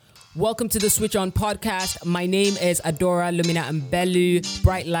Welcome to the Switch On podcast. My name is Adora Lumina Mbelu,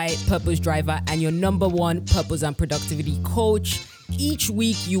 Bright Light Purpose Driver, and your number one purpose and productivity coach. Each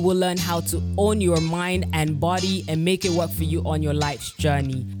week, you will learn how to own your mind and body and make it work for you on your life's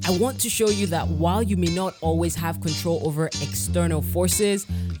journey. I want to show you that while you may not always have control over external forces,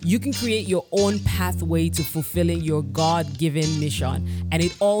 you can create your own pathway to fulfilling your God-given mission. And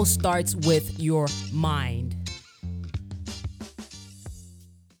it all starts with your mind.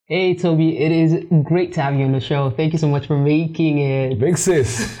 Hey, Tobi, it is great to have you on the show. Thank you so much for making it. Big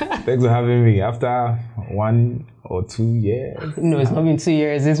sis, thanks for having me. After 1 or 2 years? No, it's not been 2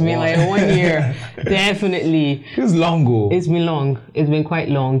 years. It's been like 1 year. Definitely. It's long ago. It's been long. It's been quite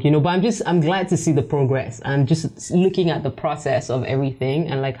long, but I'm glad to see the progress and just looking at the process of everything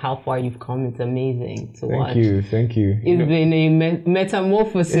and like how far you've come. It's amazing to watch. Thank you. It's been a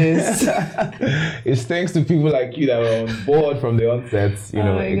metamorphosis. It's thanks to people like you that were on board from the onset.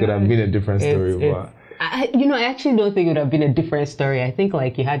 It could have been a different story. I actually don't think it would have been a different story. I think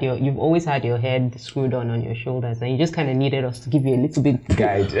like you've always had your head screwed on your shoulders, and you just kind of needed us to give you a little bit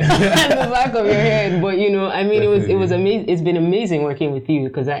guide at the back of your head. But it was amazing. It's been amazing working with you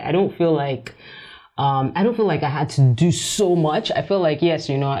because I don't feel like I had to do so much. I feel like yes,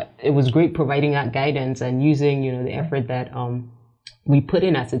 it was great providing that guidance and using the effort that we put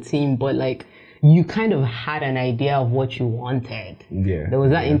in as a team, but like, you kind of had an idea of what you wanted. Yeah. There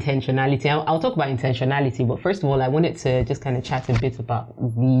was that intentionality. I'll talk about intentionality, but first of all, I wanted to just kind of chat a bit about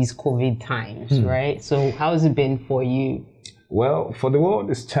these COVID times, right? So how has it been for you? Well, for the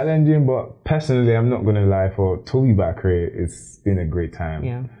world, it's challenging, but personally, I'm not going to lie, for Tobi Bakre, it's been a great time.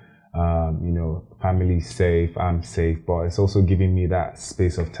 Yeah. Family's safe, I'm safe, but it's also giving me that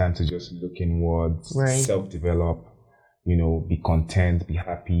space of time to just look inwards, right. Self-develop, be content, be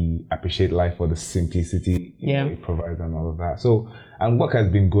happy, appreciate life for the simplicity it provides and all of that. So, and work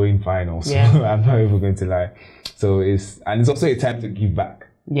has been going fine also. Yeah. I'm not even going to lie. So it's also a time to give back.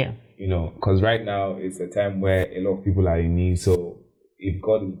 Yeah. Because right now it's a time where a lot of people are in need. So if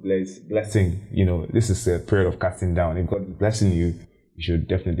God is blessing, this is a period of casting down. If God is blessing you, you should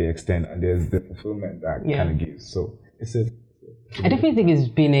definitely extend. And there's the fulfillment that kind of gives. So I definitely think it's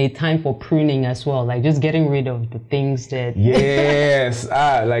been a time for pruning as well, like just getting rid of the things that... Yes,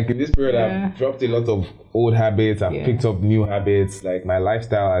 like in this period, I've dropped a lot of old habits, I've picked up new habits, like my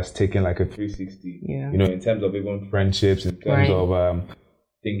lifestyle has taken like a 360, in terms of even friendships, in terms of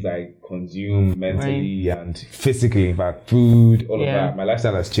things I consume mentally and physically, in fact, food, all of that. My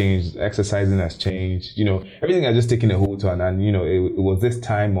lifestyle has changed, exercising has changed, everything has just taken a hold on, and it was this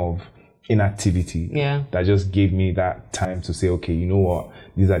time of inactivity that just gave me that time to say, okay, you know what,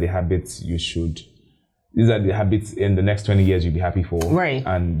 these are the habits these are the habits in the next 20 years you'll be happy for, right?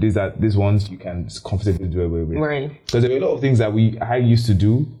 And these ones you can comfortably do away with, right? Because there were a lot of things that I used to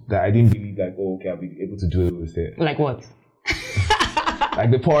do that I didn't believe like, oh, okay, I'll be able to do it with it. Like what?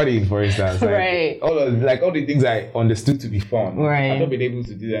 Like the partying, for instance, right? All the things I understood to be fun, right? I've not been able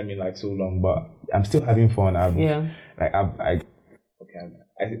to do them in like so long, but I'm still having fun.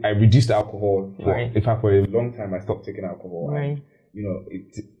 I reduced alcohol. In fact, for a long time, I stopped taking alcohol. Right.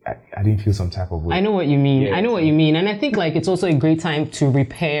 I didn't feel some type of way. I know what you mean. Yeah, I know what you mean. And I think like it's also a great time to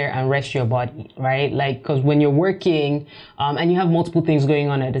repair and rest your body, right? Like, because when you're working and you have multiple things going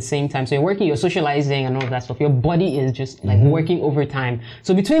on at the same time, so you're working, you're socializing and all that stuff, your body is just like working overtime.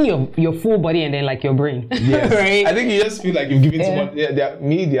 So between your full body and then like your brain, yes. Right? I think you just feel like you've given too much.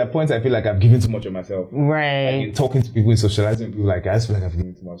 There are points I feel like I've given too much of myself. Right. Like in talking to people, in socializing with people, like I just feel like I've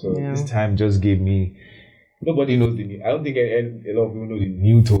given too much. So this time just gave me... Nobody knows the new. I don't think a lot of people know the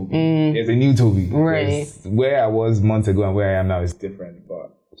new Tobi. There's a new Tobi. Right. Where I was months ago and where I am now is different.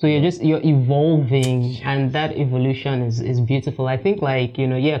 But so you're evolving, and that evolution is beautiful. I think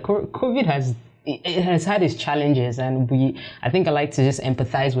COVID has had its challenges, and I think I like to just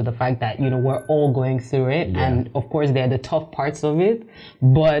empathize with the fact that we're all going through it, and of course there are the tough parts of it,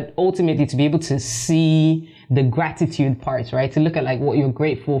 but ultimately to be able to see the gratitude parts, right? To look at like what you're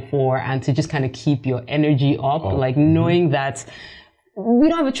grateful for and to just kind of keep your energy up, like knowing that we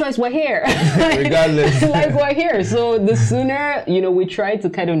don't have a choice, we're here. Regardless. Like we're here. So the sooner, we try to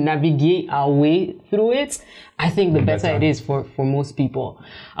kind of navigate our way through it, I think the better it is for most people.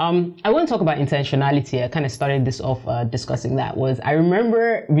 I want to talk about intentionality. I kind of started this off discussing that. I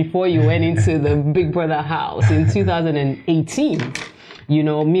remember before you went into the Big Brother house in 2018, me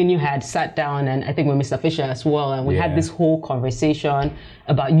and you had sat down, and I think with Mr. Fisher as well, and we had this whole conversation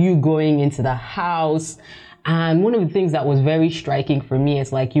about you going into the house. And one of the things that was very striking for me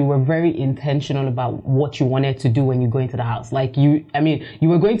is like you were very intentional about what you wanted to do when you go into the house. Like you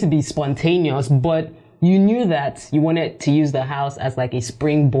were going to be spontaneous, but you knew that you wanted to use the house as like a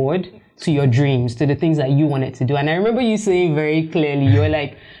springboard to your dreams, to the things that you wanted to do. And I remember you saying very clearly, you were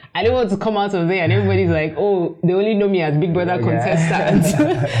like, I don't want to come out of there, and everybody's like, oh, they only know me as Big Brother contestant.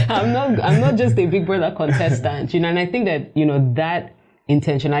 I'm not just a Big Brother contestant, and I think that, that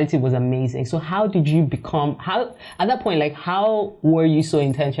intentionality was amazing. So how did you at that point, like, how were you so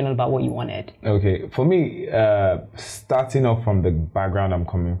intentional about what you wanted? Okay, for me, starting off from the background I'm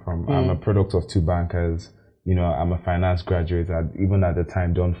coming from, I'm a product of two bankers. I'm a finance graduate. I'd even at the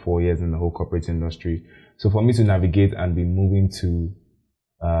time done 4 years in the whole corporate industry. So for me to navigate and be moving to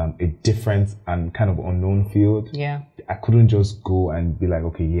a different and kind of unknown field, I couldn't just go and be like,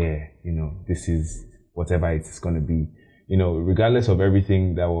 okay, this is whatever it's going to be. Regardless of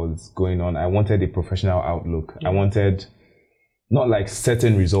everything that was going on, I wanted a professional outlook. I wanted not like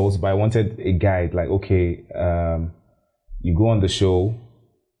certain results, but I wanted a guide. Like, okay, you go on the show.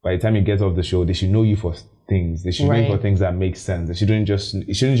 By the time you get off the show, they should know you for things. They should know you for things that make sense. It shouldn't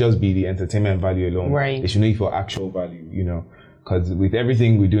just be the entertainment value alone. They should know you for actual value. Because with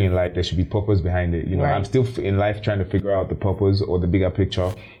everything we do in life, there should be purpose behind it. I'm still in life trying to figure out the purpose or the bigger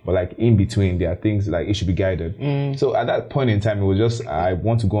picture. But like in between, there are things like it should be guided. So at that point in time, it was just, I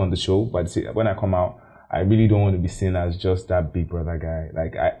want to go on the show. But when I come out, I really don't want to be seen as just that Big Brother guy.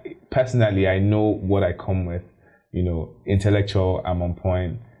 Like personally, I know what I come with. Intellectual, I'm on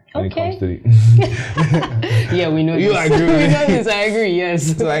point. When it comes to the yeah, we know you this. agree with we know this. I agree.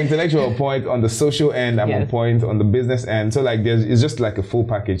 Yes. So like intellectual point on the social end, I'm on point on the business end. So like it's just like a full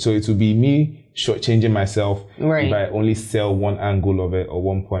package. So it will be me shortchanging myself if I only sell one angle of it or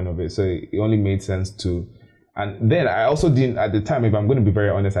one point of it. So it only made sense to. And then I also didn't at the time. If I'm going to be very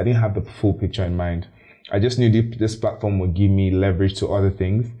honest, I didn't have the full picture in mind. I just knew this platform would give me leverage to other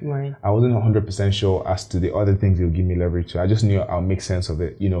things. I wasn't 100% sure as to the other things it would give me leverage to. I just knew I'll make sense of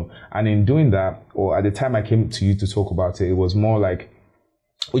it, And in doing that, or at the time I came to you to talk about it, it was more like,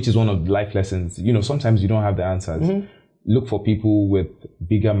 which is one of life lessons. Sometimes you don't have the answers. Look for people with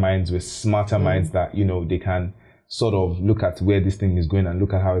bigger minds, with smarter minds that, they can sort of look at where this thing is going and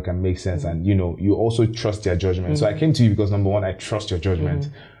look at how it can make sense. And, you also trust their judgment. So I came to you because number one, I trust your judgment.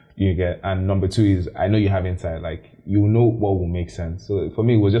 And number two is I know you have insight, like you know what will make sense. So for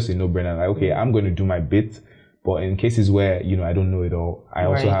me it was just a no-brainer, like okay, I'm going to do my bit, but in cases where I don't know it all, I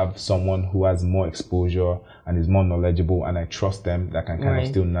also have someone who has more exposure and is more knowledgeable, and I trust them that can kind of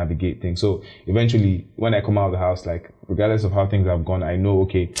still navigate things. So eventually when I come out of the house, like regardless of how things have gone, I know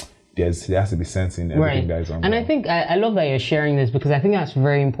okay, there has to be sense in everything that is on. And I think I love that you're sharing this, because I think that's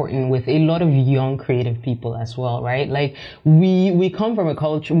very important with a lot of young creative people as well, right? Like we come from a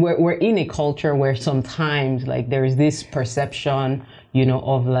culture, we're in a culture where sometimes like there is this perception,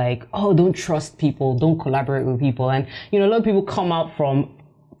 of like, oh, don't trust people, don't collaborate with people. And, a lot of people come out from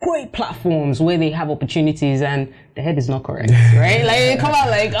great platforms where they have opportunities and the head is not correct, right? Like they come out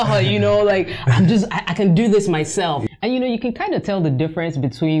like, oh, like I can do this myself. And you can kind of tell the difference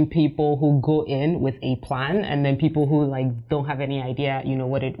between people who go in with a plan and then people who like don't have any idea,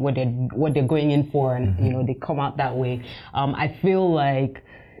 what they're going in for, and they come out that way. I feel like,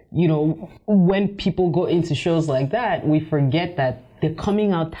 when people go into shows like that, we forget that they're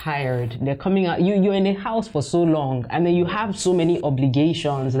coming out tired. They're coming out, you're in a house for so long, and then you have so many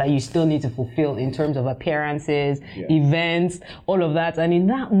obligations that you still need to fulfill in terms of appearances, events, all of that. And in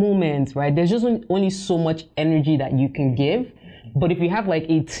that moment, right, there's just only so much energy that you can give. But if you have like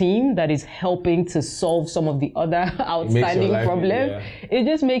a team that is helping to solve some of the other outstanding problems, it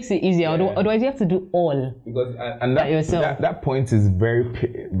just makes it easier. Otherwise, you have to do all that yourself. That point is very,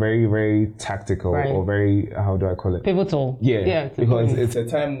 very, very tactical, or very, how do I call it? Pivotal. Yeah, because it's a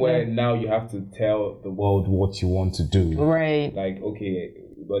time where now you have to tell the world what you want to do. Right. Like, okay,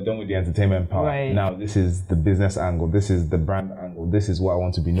 we're done with the entertainment part. Now this is the business angle. This is the brand angle. This is what I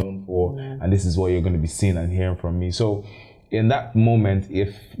want to be known for, and this is what you're going to be seeing and hearing from me. So in that moment,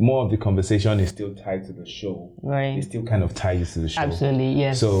 if more of the conversation is still tied to the show, it still kind of ties to the show. Absolutely,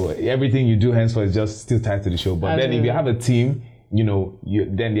 yes. So everything you do henceforth is just still tied to the show. But then if you have a team,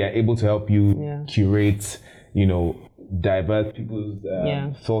 then they are able to help you curate, divert people's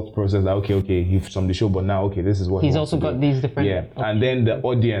thought process. Like, okay, he's from the show, but now, this is what he's also got these different. And then the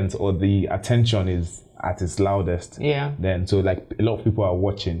audience or the attention is at its loudest. Then so like a lot of people are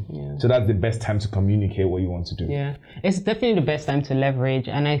watching. So that's the best time to communicate what you want to do. It's definitely the best time to leverage,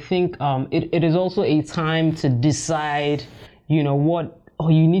 and I think it is also a time to decide what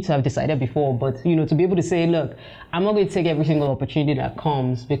you need to have decided before, but to be able to say, look, I'm not going to take every single opportunity that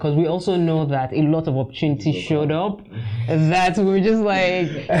comes, because we also know that a lot of opportunities showed up, that we were just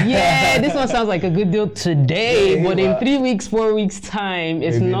like, yeah, this one sounds like a good deal today, but in 3 weeks, 4 weeks time,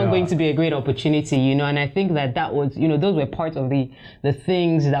 it's not going to be a great opportunity, you know. And I think that was, you know, those were part of the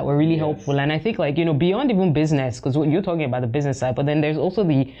things that were really helpful. And I think, like, you know, beyond even business, because you're talking about the business side, but then there's also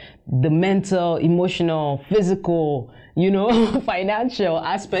the mental, emotional, physical, you know, financial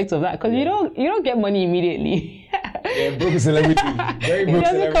aspects of that, because you don't get money immediately. Yeah, broke celebrity. Very broke. It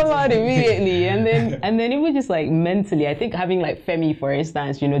doesn't come out immediately, and then even just like mentally, I think having like Femi, for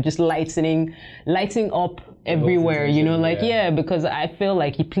instance, you know, just lighting up everywhere, you know, like because I feel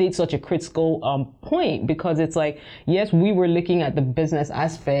like he played such a critical point, because it's like, yes, we were looking at the business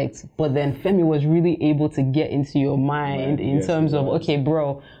aspect, but then Femi was really able to get into your mind in terms of, okay,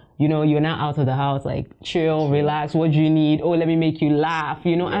 bro, you know, you're now out of the house, like chill, relax, what do you need? Oh, let me make you laugh,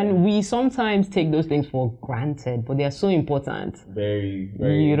 you know. And we sometimes take those things for granted, but they are so important. Very,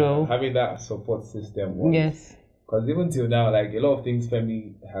 very, you know, having that support system was, yes, because even till now, like a lot of things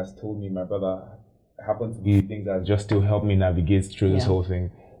Femi has told me, my brother, happen to be things that just still help me navigate through this whole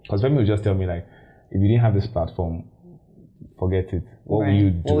thing. Because Femi would just tell me, like, if you didn't have this platform, forget it. What will you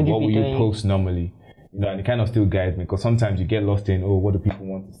do? What will you post normally? You know, and it kind of still guides me, because sometimes you get lost in, what do people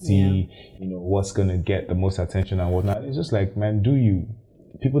want to see? You know, what's going to get the most attention and whatnot. It's just like, man, do you?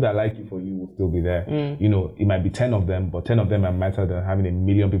 People that like you for you will still be there. You know, it might be 10 of them, but 10 of them are better than having 1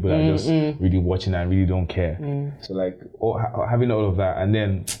 million people that are just really watching and really don't care. So like, having all of that. And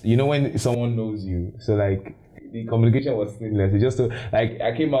then, you know, when someone knows you, so like, the communication was seamless. It just so, like,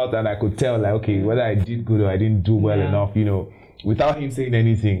 I came out and I could tell, like, okay, whether I did good or I didn't do well enough, you know, without him saying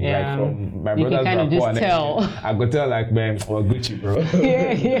anything, like from my brother's rapport, and I could tell, like, man, well, Gucci, bro.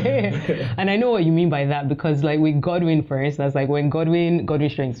 And I know what you mean by that, because like with Godwin, for instance, like when Godwin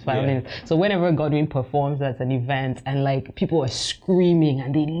strings violin, so whenever Godwin performs at an event and like people are screaming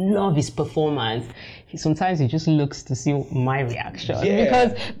and they love his performance, sometimes he just looks to see my reaction,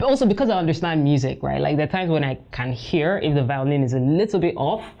 but also because I understand music, right? Like there are times when I can hear if the violin is a little bit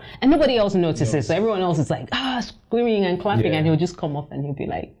off and nobody else notices, so everyone else is like screaming and clapping, and he'll just come up and he'll be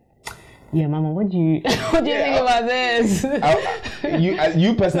like, yeah, Mama, what do you think about this?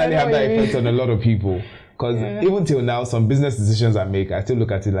 You personally have that effect on a lot of people, because even till now, some business decisions I make, I still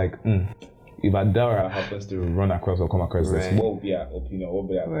look at it like, if Adara happens to run across or come across this, what would be our opinion? What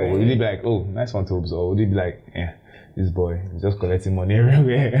would be our call? Would it be like, oh, nice one, Tobi? Or would it be like, this boy is just collecting money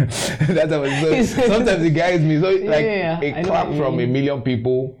everywhere? That's how it is. So sometimes it guides me. So like a clap from 1 million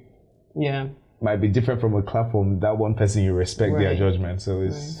people might be different from a clap from that one person you respect their judgment. So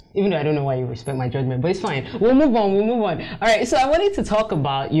it's... Even though I don't know why you respect my judgment, but it's fine. We'll move on. All right, so I wanted to talk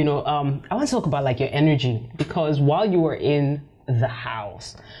about, you know, I want to talk about like your energy, because while you were in the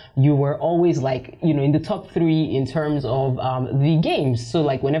house, you were always like, you know, in the top 3 in terms of the games. So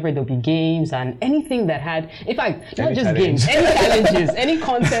like whenever there'll be games and anything that had, in fact, not just games, any challenges, any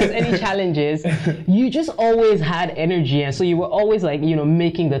contests, any challenges, you just always had energy. And so you were always like, you know,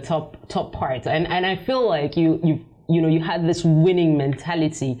 making the top part. And I feel like you had this winning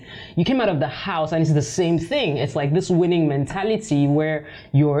mentality. You came out of the house and it's the same thing. It's like this winning mentality where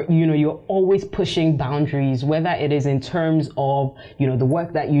you're always pushing boundaries, whether it is in terms of, you know, the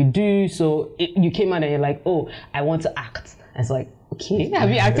work that you do. So you came out and you're like, oh, I want to act. And it's like, okay, have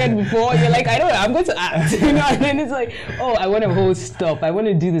you acted before? You're like, I don't know, I'm going to act, you know. And then it's like, oh, I want to host stuff, I want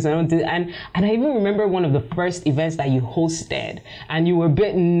to do this, I want to do that. And I even remember one of the first events that you hosted, and you were a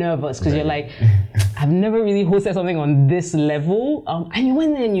bit nervous because you're like, I've never really hosted something on this level. And you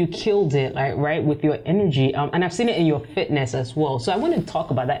went there and you killed it, like, right, with your energy. And I've seen it in your fitness as well. So I want to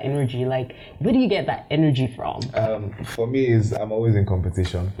talk about that energy. Like, where do you get that energy from? For me, I'm always in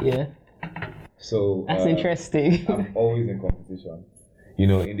competition. Yeah. So that's interesting. I'm always in competition. You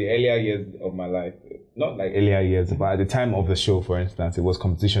know, in the earlier years of my life, not like earlier years, but at the time of the show, for instance, it was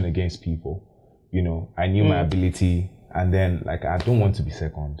competition against people. You know, I knew my ability, and then like I don't want to be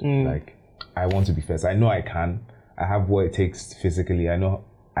second. Like I want to be first. I know I can. I have what it takes physically. I know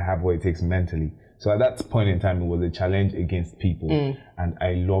I have what it takes mentally. So at that point in time, it was a challenge against people. And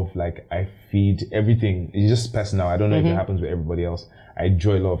I love, like, I feed everything. It's just personal. I don't know if it happens with everybody else. I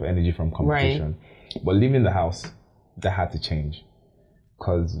draw a lot of energy from competition. Right. But leaving the house, that had to change.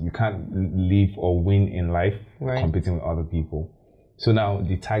 Because you can't live or win in life competing with other people. So now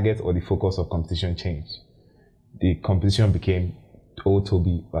the target or the focus of competition changed. The competition became old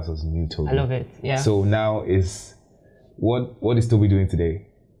Tobi versus new Tobi. I love it, yeah. So now is, what is Tobi doing today?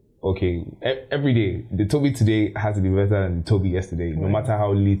 Okay, every day, the Tobi today has to be better than the Tobi yesterday, no matter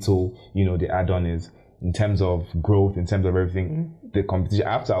how little, you know, the add-on is in terms of growth, in terms of everything. The competition,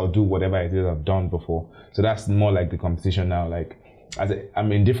 after I'll do whatever it is I've done before. So that's more like the competition now. Like,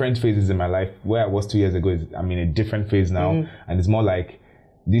 I'm in different phases in my life. Where I was 2 years ago, I'm in a different phase now, and it's more like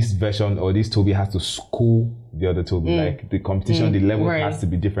this version or this Tobi has to school the other Tobi. Like the competition, the level has to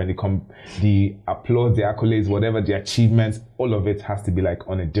be different. The applause, the accolades, whatever the achievements, all of it has to be like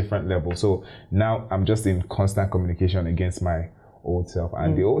on a different level. So now I'm just in constant communication against my old self,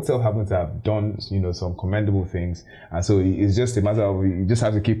 and the old self happens to have done, some commendable things, and so it's just a matter of you just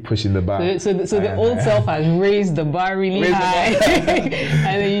have to keep pushing the bar. So the old self has raised the bar really high,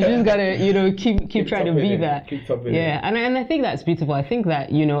 and then you just gotta keep trying to be that. Keep topping it. And I think that's beautiful. I think that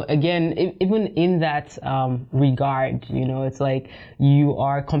again, even in that regard, it's like you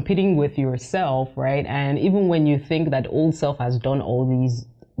are competing with yourself, right? And even when you think that old self has done all these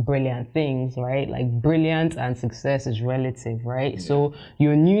brilliant things, right? Like brilliance and success is relative, right? Yeah. So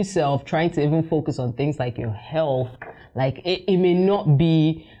your new self trying to even focus on things like your health, like it may not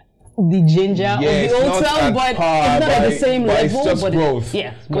be the ginger of the old self, but it's not at the same level. It's just but growth.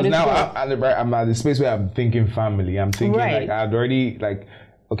 Because now I'm at the space where I'm thinking family. I'm thinking like I'd already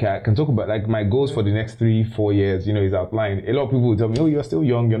okay, I can talk about like my goals for the next 3-4 years, is outlined. A lot of people will tell me, oh, you're still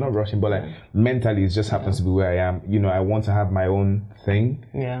young, you're not rushing, but like mentally it just happens to be where I am. I want to have my own thing.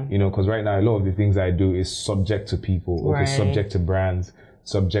 Yeah. Because right now a lot of the things I do is subject to people, subject to brands,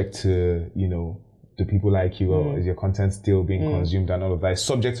 subject to, the people like you, or is your content still being consumed and all of that. It's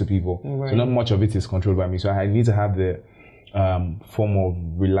subject to people. So not much of it is controlled by me. So I need to have the form of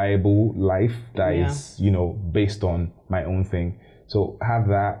reliable life that is, based on my own thing. So have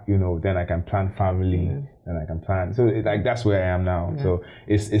that, then I can plan family, then I can plan. So that's where I am now. Yeah. So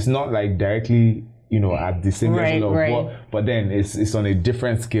it's not like directly, at the same level of what, but then it's on a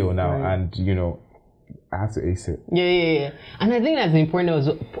different scale now, and I have to ace it. Yeah. And I think that's the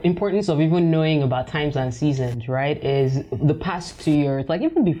importance of even knowing about times and seasons, right? Is the past 2 years, like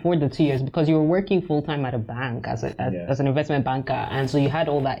even before the 2 years, because you were working full time at a bank as an investment banker, and so you had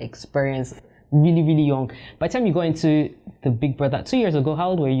all that experience. Really, really young. By the time you got into the Big Brother, 2 years ago, how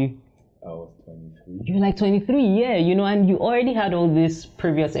old were you? I was 23. You were like 23, yeah, and you already had all this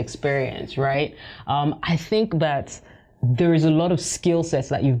previous experience, right? I think that there is a lot of skill sets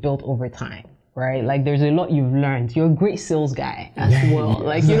that you've built over time, right? Like there's a lot you've learned. You're a great sales guy as well.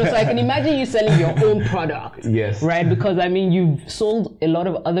 Like, so I can imagine you selling your own product. Yes. Right? Because you've sold a lot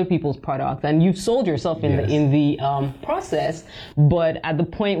of other people's products and you've sold yourself in the process. But at the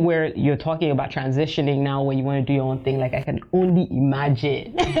point where you're talking about transitioning now, where you want to do your own thing, like I can only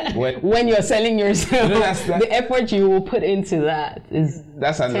imagine when you're selling yourself, the effort you will put into that is.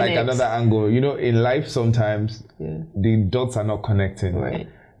 That's like another angle. In life sometimes the dots are not connecting. Right.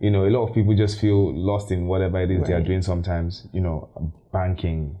 A lot of people just feel lost in whatever it is they are doing sometimes,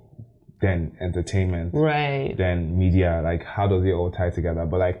 banking, then entertainment, then media, like how does it all tie together?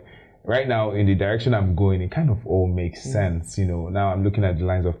 But like right now in the direction I'm going, it kind of all makes sense, now I'm looking at the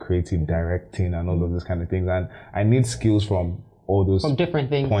lines of creative directing and all of those kind of things. And I need skills from all those different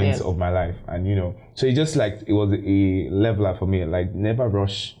points of my life. And, so it just like, it was a leveler for me, like never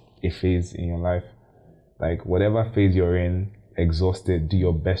rush a phase in your life. Like whatever phase you're in, exhausted, do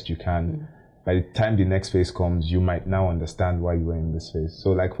your best you can. By the time the next phase comes, you might now understand why you were in this phase.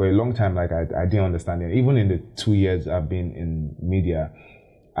 So like for a long time, like I didn't understand it. Even in the 2 years I've been in media,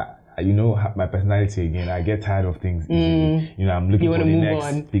 my personality again, I get tired of things easily. I'm looking for the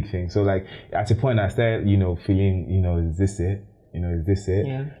next big thing. So like at a point I started, feeling, is this it? Is this it?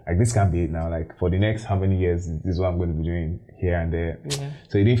 Yeah. Like this can't be it now. Like for the next how many years, this is what I'm going to be doing here and there. Yeah.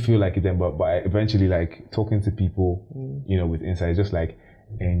 So it didn't feel like it then, but eventually like talking to people, with insight, just like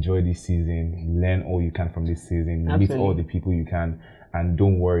enjoy this season, learn all you can from this season, meet all the people you can, and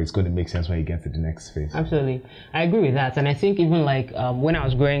don't worry, it's going to make sense when you get to the next phase. Absolutely. I agree with that. And I think even like when I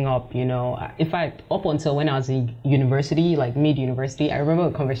was growing up, in fact, up until when I was in university, like mid-university, I remember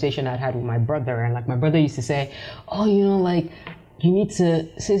a conversation I'd had with my brother, and like my brother used to say, oh, you need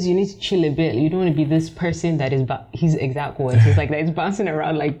to chill a bit. You don't want to be this person that is, his exact words, he's like, that is bouncing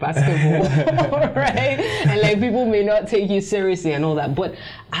around like basketball, right? And like people may not take you seriously and all that. But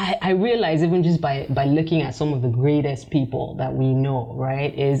I realize even just by looking at some of the greatest people that we know,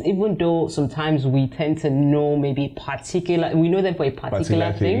 right, is even though sometimes we tend to know maybe we know them for a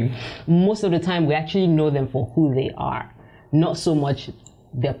particular thing, most of the time we actually know them for who they are, not so much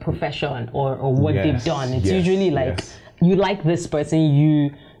their profession or what they've done. It's usually like, you like this person,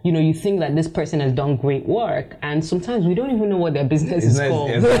 you think that this person has done great work, and sometimes we don't even know what their business is called.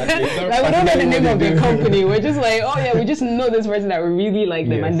 Like we don't know the name of their company. We're just like, oh yeah, we just know this person that we really like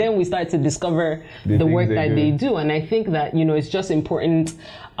them, and then we start to discover the work that they do. And I think that it's just important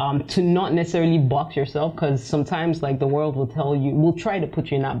to not necessarily box yourself, because sometimes like the world will tell you, will try to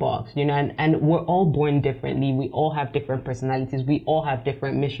put you in that box, you know, and we're all born differently. We all have different personalities. We all have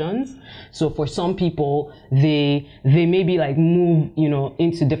different missions. So for some people, they maybe like move, you know,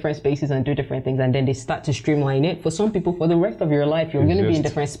 into different spaces and do different things, and then they start to streamline it. For some people, for the rest of your life, you're going to be in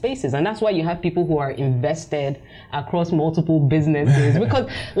different spaces. And that's why you have people who are invested across multiple businesses. Because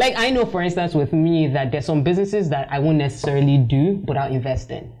like I know, for instance, with me, that there's some businesses that I won't necessarily do without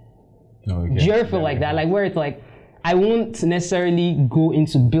investing. Okay. Do you ever feel like that? Like where it's like, I won't necessarily go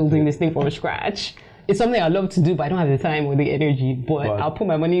into building this thing from scratch. It's something I love to do, but I don't have the time or the energy. But I'll put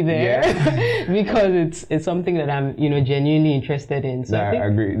my money there because it's something that I'm, you know, genuinely interested in. So I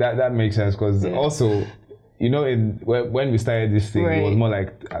agree. That makes sense, because also, you know, when we started this thing, it was more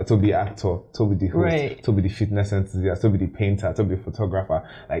like Tobi the actor, Tobi the host, Tobi the fitness enthusiast, Tobi the painter, Tobi the photographer.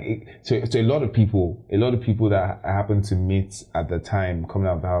 Like, so a lot of people that I happened to meet at the time coming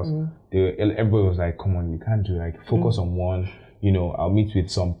out of the house, everybody was like, "Come on, you can't do like focus on one." You know, I'll meet with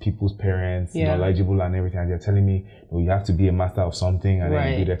some people's parents, knowledgeable and everything, and they're telling me, "Oh, you have to be a master of something and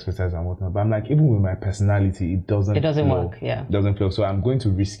then do the exercise and whatnot." But I'm like, even with my personality, it doesn't work. Yeah, it doesn't flow. So I'm going to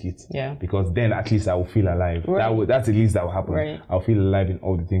risk it. Yeah, because then at least I will feel alive. That's the least that will happen. Right. I'll feel alive in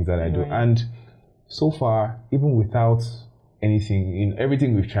all the things that I do. And so far, even without anything, in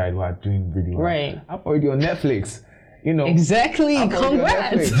everything we've tried, we're doing really well. Right. I'm already on Netflix. You know, exactly.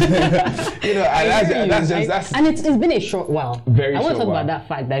 Congrats. You know, and it's been a short while. Very short while. I want to talk about that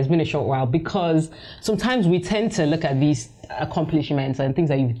fact that it's been a short while, because sometimes we tend to look at these accomplishments and things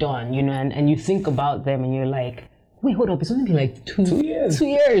that you've done, you know, and you think about them and you're like, wait, hold up, it's only been like 2 years. 2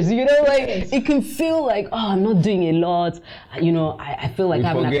 years, you know, like it can feel like, oh, I'm not doing a lot. You know, I feel like I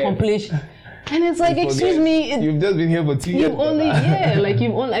haven't accomplished. And it's like, excuse me. You've just been here for 2 years.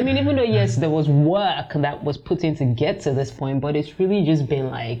 I mean, even though, yes, there was work that was put in to get to this point, but it's really just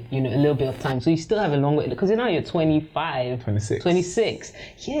been like, you know, a little bit of time. So you still have a long way, because now you're 25. 26.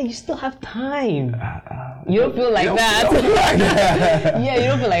 Yeah, you still have time. You don't feel like that. Yeah, you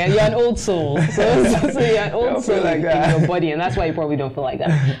don't feel like that. You're an old soul. So you're an old soul in your body, and that's why you probably don't feel like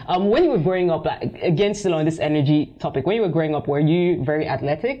that. When you were growing up, again, still on this energy topic, when you were growing up, were you very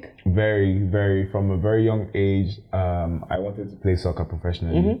athletic? Very, from a very young age, I wanted to play soccer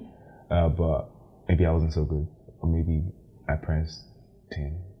professionally, but maybe I wasn't so good, or maybe my parents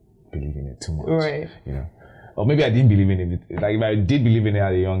didn't believe in it too much, right? You know, or maybe I didn't believe in it. Like if I did believe in it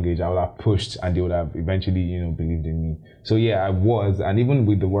at a young age, I would have pushed, and they would have eventually, you know, believed in me. So yeah, I was, and even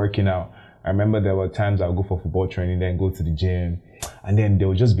with the working out, I remember there were times I would go for football training, then go to the gym, and then there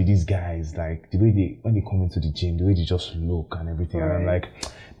would just be these guys, like the way when they come into the gym, the way they just look and everything, and I'm like,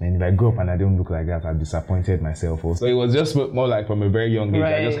 man, if I grow up and I don't look like that, I've disappointed myself. So it was just more like from a very young age,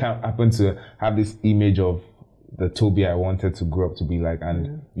 I just happened to have this image of the Tobi I wanted to grow up to be like,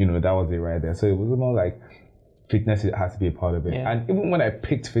 and you know, that was it right there. So it was more like fitness has to be a part of it. And even when I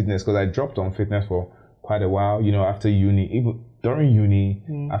picked fitness, because I dropped on fitness for quite a while, you know, after uni, even during uni,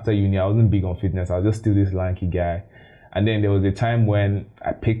 after uni, I wasn't big on fitness. I was just still this lanky guy. And then there was a time when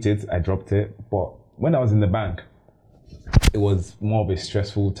I picked it, I dropped it. But when I was in the bank, it was more of a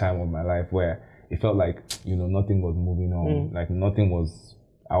stressful time of my life where it felt like, you know, nothing was moving on. Like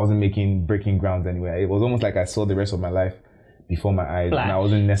I wasn't breaking grounds anywhere. It was almost like I saw the rest of my life before my eyes, and I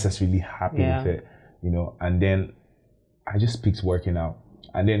wasn't necessarily happy with it, you know. And then I just picked working out.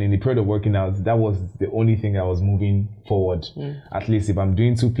 And then in the period of working out, that was the only thing that was moving forward. At least if I'm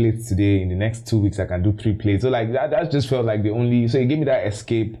doing 2 plates today, in the next 2 weeks, I can do 3 plates. So like that just felt like the only, so it gave me that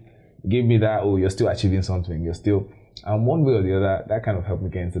escape. It gave me that, oh, you're still achieving something. You're still, and one way or the other, that kind of helped me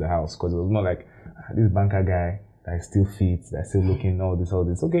get into the house, because it was more like, this banker guy that is still fit, that's still looking, all this.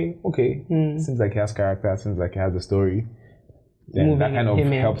 Okay. Seems like he has character, seems like he has a story. Then that kind of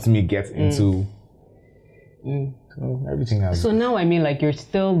helped me get into everything else. So now, I mean, like, you're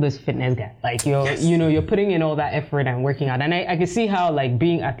still this fitness guy. Like, you're putting in all that effort and working out. And I can see how, like,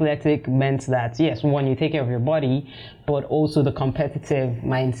 being athletic meant that, yes, one, you take care of your body, but also the competitive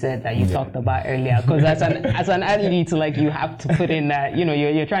mindset that you talked about earlier. Because as an athlete, like, you have to put in that, you know,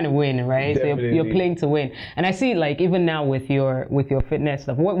 you're trying to win, right? Definitely. So you're playing to win. And I see, like, even now with your fitness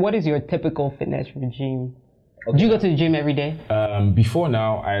stuff, what is your typical fitness regime? Okay. Do you go to the gym every day? Before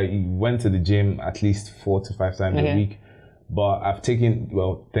now, I went to the gym at least 4 to 5 times a week. But I've taken,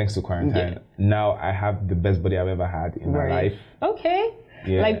 well, thanks to quarantine, now I have the best body I've ever had in my life. Okay.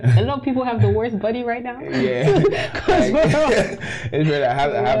 Like a lot of people have the worst body right now. Yeah. It's really, I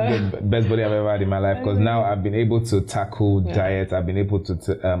have the best body I've ever had in my life, because now I've been able to tackle diet. I've been able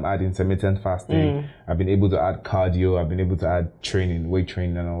to add intermittent fasting. I've been able to add cardio. I've been able to add training, weight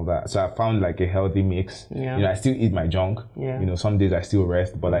training and all that. So I found like a healthy mix. Yeah. You know, I still eat my junk. Yeah. You know, some days I still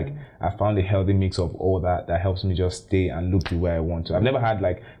rest, but like I found a healthy mix of all that helps me just stay and look the way I want to. I've never had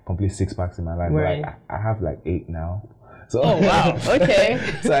like complete six packs in my life, but like I have like 8 now. So oh wow, okay.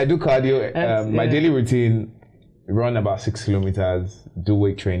 So I do cardio. My daily routine: run about 6 kilometers, do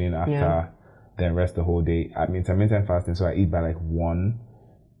weight training after, then rest the whole day. I'm intermittent fasting, so I eat by like 1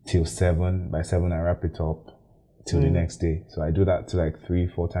 till 7. By 7 I wrap it up till the next day. So I do that to like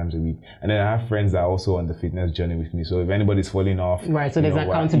 3-4 times a week. And then I have friends that are also on the fitness journey with me. So if anybody's falling off, right? So there's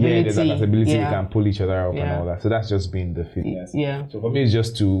accountability. Yeah, there's accountability. We can pull each other up and all that. So that's just been the fitness. Yeah. So for me, it's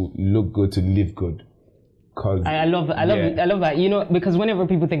just to look good, to live good. I love that, you know, because whenever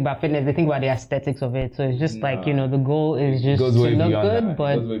people think about fitness, they think about the aesthetics of it. So it's just like, you know, the goal is just to look good,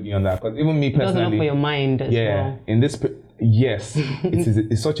 but it goes way beyond that. Because even me personally, it does enough for your mind as well. In this, yes,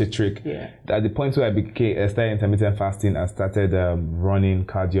 it's such a trick. At the point where I started intermittent fasting and started running,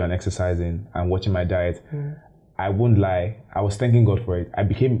 cardio and exercising and watching my diet, I won't lie, I was thanking God for it. I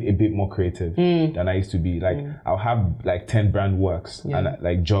became a bit more creative than I used to be. Like I'll have like 10 brand works and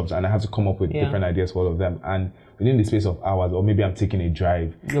like jobs, and I have to come up with different ideas for all of them. And within the space of hours, or maybe I'm taking a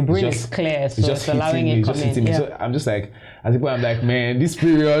drive, your brain is clear, so it's allowing it to come in. So I'm just like, as people, I'm like, man, this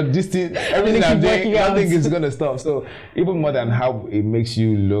period, this thing, everything I'm doing, nothing is gonna stop. So even more than how it makes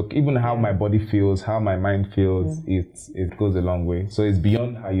you look, even how my body feels, how my mind feels, it goes a long way. So it's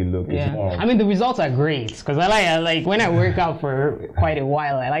beyond how you look. It's more. I mean, the results are great, because I like when I work out for quite a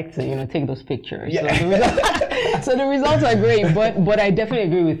while, I like to, you know, take those pictures. Yeah. So the results are great, but I definitely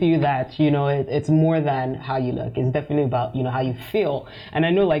agree with you that, you know, it's more than how you look. It's definitely about, you know, how you feel. And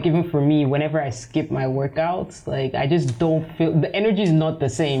I know, like, even for me, whenever I skip my workouts, like, I just don't feel, the energy is not the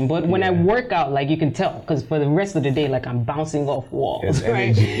same. But when I work out, like, you can tell, because for the rest of the day, like, I'm bouncing off walls,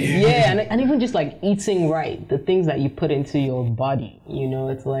 right? Yeah, and even just like eating right, the things that you put into your body, you know,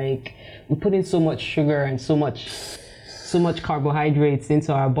 it's like we put in so much sugar and so much carbohydrates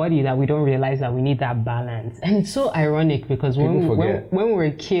into our body that we don't realize that we need that balance. And it's so ironic, because when we were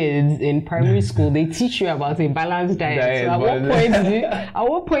kids in primary school, they teach you about a balanced diet. So at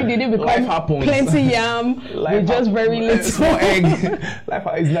what point did it become plenty yam with just very little small egg? Life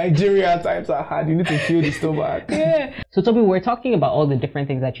is Nigeria, times are hard. You need to fill the stomach. Yeah. So Tobi, we're talking about all the different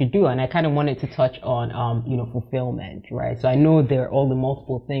things that you do, and I kind of wanted to touch on you know, fulfillment, right? So I know there are all the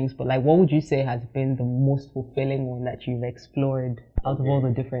multiple things, but like, what would you say has been the most fulfilling one that you've explored out of all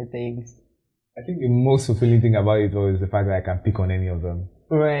the different things? I think the most fulfilling thing about it was the fact that I can pick on any of them.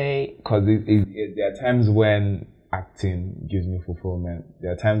 Right. Because there are times when acting gives me fulfillment.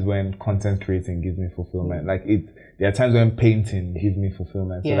 There are times when content creating gives me fulfillment. There are times when painting gives me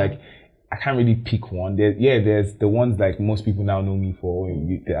fulfillment. So like, I can't really pick one. There's the ones like most people now know me for,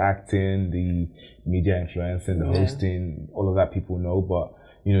 the acting, the media influencing, the hosting, all of that people know. But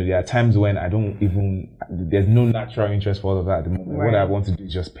you know, there are times when there's no natural interest for all of that at the moment. Right. What I want to do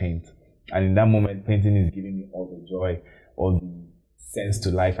is just paint. And in that moment, painting is giving me all the joy, all the sense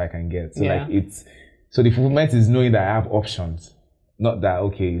to life I can get. So so the fulfillment is knowing that I have options. Not that,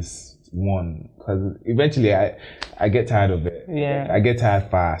 okay, it's one. Because eventually I get tired of it. Yeah. I get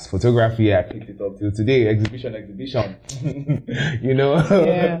tired fast. Photography, I picked it up till today. Exhibition. You know?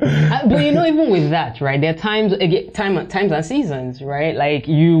 Yeah. But you know, even with that, right, there are times and seasons, right? Like,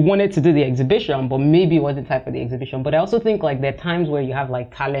 you wanted to do the exhibition, but maybe it wasn't time for the exhibition. But I also think, like, there are times where you have,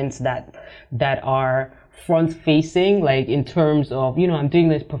 like, talents that are front facing, like in terms of, you know, I'm doing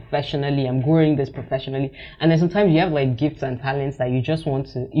this professionally, I'm growing this professionally, and then sometimes you have like gifts and talents that you just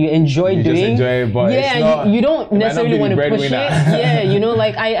you enjoy doing. Just enjoy it, but you don't necessarily want to push it. Yeah, you know,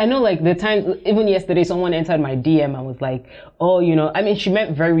 like I know, like the times, even yesterday, someone entered my DM and was like, oh, you know, I mean, she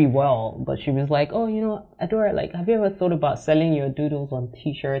meant very well, but she was like, oh, you know, Adora, like, have you ever thought about selling your doodles on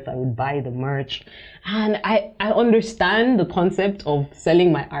t-shirts? I would buy the merch. And I understand the concept of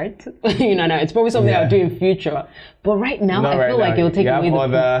selling my art. You know, it's probably something I'll do in future. But right now, I feel like it'll take away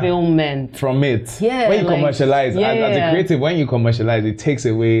the fulfillment from it. Yeah, when you commercialize, as a creative, when you commercialize, it takes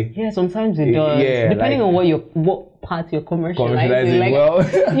away. Yeah, sometimes it does. Yeah, depending on what part you're commercializing. Like,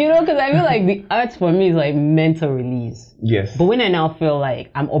 well. You know, because I feel like the art for me is like mental release. Yes. But when I now feel like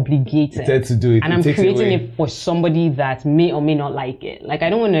I'm obligated to do it, and I'm creating it for somebody that may or may not like it. Like, I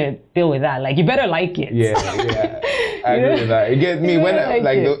don't want to deal with that. Like, you better like it. Yeah. I agree with that. It gets me when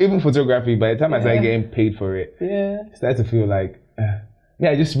even photography. By the time I started getting paid for it, I started to feel like,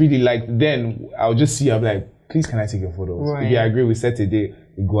 I just really like. Then I'll just see. I'm like, please can I take your photos? Right. If you agree, we set a day,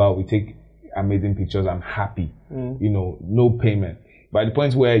 we go out, we take amazing pictures, I'm happy. You know, no payment. But at the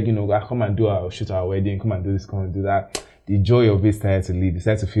point where, you know, I come and shoot our wedding, come and do this, come and do that, the joy of it started to leave. It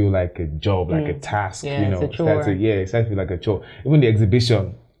started to feel like a job, like a task, you know. It's a chore. It started to feel like a chore. Even the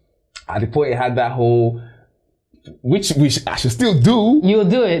exhibition, at the point it had that whole, which I should still do. You'll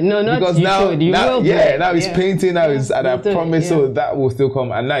do it. No, not because you now, should. You will do it. Now it's painting, now it's, and I promise, so that will still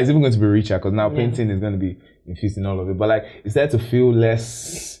come. And now it's even going to be richer, because now painting is going to be infused in all of it. But like, it started to feel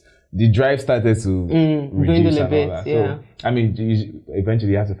less, the drive started to reduce and all that. So, I mean,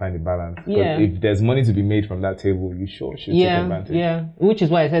 eventually you have to find a balance. Because if there's money to be made from that table, you should take advantage. Yeah, which is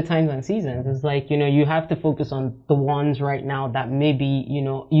why I said times and seasons. It's like, you know, you have to focus on the ones right now that maybe, you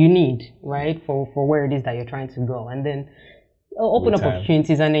know, you need, right, for where it is that you're trying to go. And then open up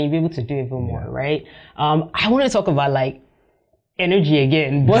opportunities, and then you'll be able to do even more, right? I want to talk about like energy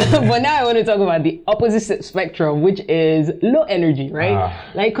again, but now I want to talk about the opposite spectrum, which is low energy, right?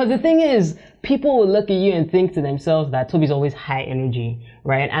 Like, because the thing is, people will look at you and think to themselves that Tobi's always high energy,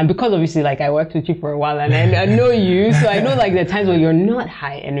 right? And because obviously, like, I worked with you for a while and I know you, so I know like the times where you're not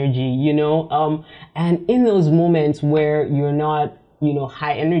high energy, you know, and in those moments where you're not, you know,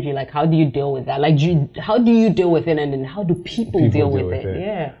 high energy, like, how do you deal with that? Like, how do you deal with it, and then how do people deal with it?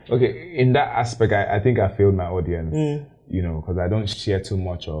 Yeah. Okay, in that aspect, I think I failed my audience. You know, because I don't share too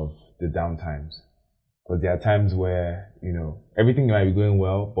much of the downtimes. Because there are times where, you know, everything might be going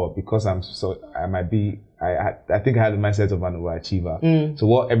well, but because I think I had the mindset of an overachiever. So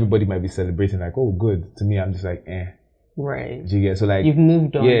what everybody might be celebrating, like, oh, good. To me, I'm just like, Right. Do you get? So like, you've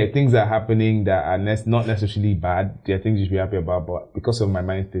moved on. Yeah, things are happening that are not necessarily bad. There are things you should be happy about, but because of my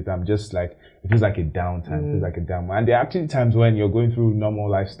mind state, I'm just like, it feels like a downtime. It feels like a down. And there are actually times when you're going through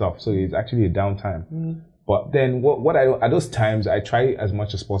normal life stuff, so it's actually a downtime. But then what I at those times, I try as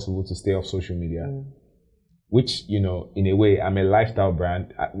much as possible to stay off social media, which, you know, in a way, I'm a lifestyle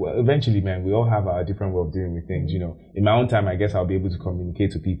brand. Well, eventually, man, we all have our different way of dealing with things, you know. In my own time, I guess I'll be able to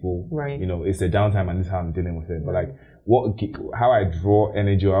communicate to people, right? You know, it's a downtime and this is how I'm dealing with it. But like, how I draw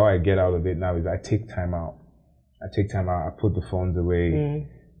energy or how I get out of it now is I take time out. I put the phones away.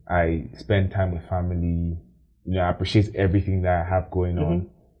 I spend time with family. You know, I appreciate everything that I have going on.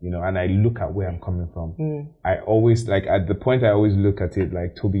 You know, and I look at where I'm coming from. I always, like, at the point I always look at it,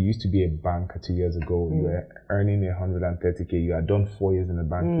 like, Tobi used to be a banker 2 years ago. You were earning 130K. You had done 4 years in the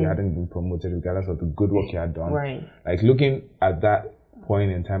bank. You hadn't been promoted regardless of the good work you had done. Right. Like, looking at that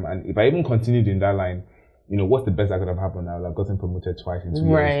point in time, and if I even continued in that line, you know, what's the best that could have happened? I would have gotten promoted twice in 2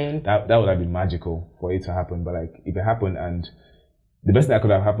 years. That would have been magical for it to happen. But like, if it happened, and the best that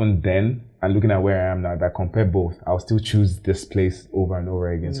could have happened then, and looking at where I am now, if I compare both, I'll still choose this place over and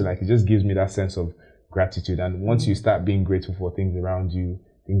over again. So like, it just gives me that sense of gratitude. And once you start being grateful for things around you,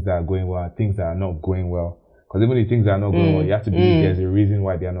 things that are going well, things that are not going well, because even if things are not going well, you have to believe there's a reason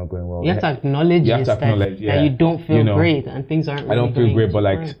why they are not going well. You have to acknowledge that you don't feel great and things aren't really I don't feel great, but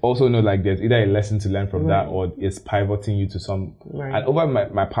like, also know like there's either a lesson to learn from that, or it's pivoting you to some. And over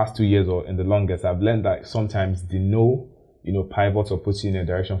my past 2 years, or in the longest, I've learned that sometimes the no, you know, pivots or puts you in a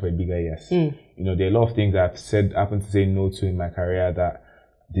direction for a bigger yes. You know, there are a lot of things I've happened to say no to in my career that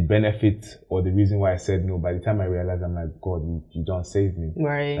the benefit or the reason why I said no, by the time I realized, I'm like, God, you don't save me.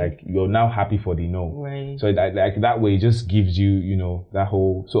 Right. Like, you're now happy for the no. Right. So like that way, it just gives you, you know, that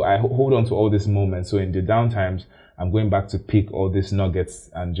whole, so I hold on to all these moments. So in the downtimes, I'm going back to pick all these nuggets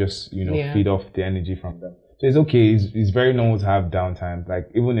and just, you know, feed off the energy from them. So it's okay. It's very normal to have downtimes.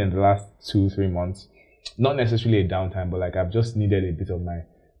 Like, even in the last 2-3 months, not necessarily a downtime, but like, I've just needed a bit of my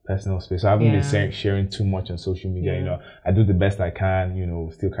personal space. So I haven't been sharing too much on social media. You know, I do the best I can, you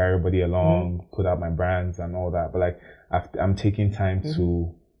know, still carry everybody along, put out my brands and all that. But like, I'm taking time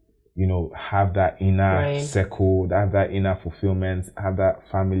to, you know, have that inner circle, have that inner fulfillment, have that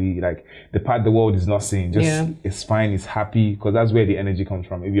family, like the part the world is not seeing. Just, it's fine, it's happy, because that's where the energy comes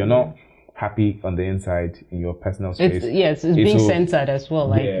from. If you're not happy on the inside in your personal space, it's being centered as well,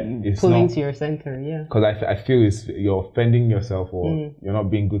 like pulling to your center. Because I feel you're offending yourself, or you're not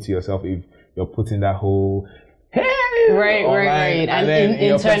being good to yourself if you're putting that whole right, and then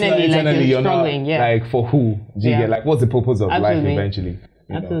internally like you're struggling. Like, for who? Do you get, like, what's the purpose of life eventually?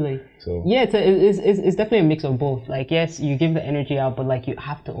 Absolutely. So it's definitely a mix of both. Like, yes, you give the energy out, but like, you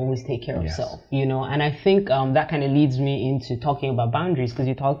have to always take care of yourself, you know. And I think that kind of leads me into talking about boundaries, because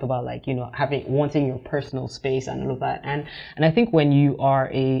you talked about, like, you know, wanting your personal space and all of that. And I think when you are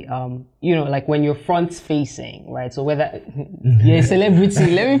a you know, like when you're front facing, right? So whether you're a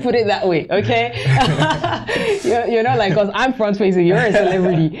celebrity, let me put it that way, okay? you're not like, because I'm front facing, you're a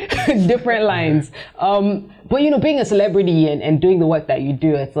celebrity, different lines. But, you know, being a celebrity and doing the work that you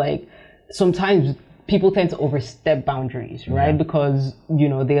do, it's like, sometimes people tend to overstep boundaries, right? Because,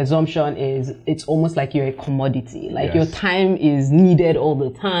 the assumption is it's almost like you're a commodity. Like your time is needed all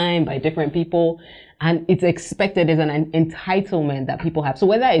the time by different people. And it's expected as an entitlement that people have. So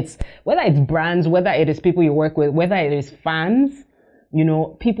whether it's brands, whether it is people you work with, whether it is fans,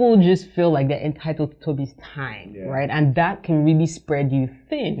 people just feel like they're entitled to Tobi's time, right? And that can really spread you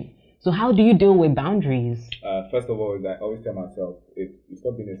thin. So how do you deal with boundaries? First of all, I always tell myself, if you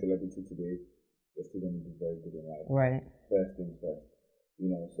stop being a celebrity today, you're still going to be very good in life. Right. First things first.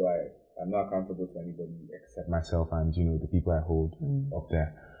 So I'm not accountable to anybody except myself and, the people I hold up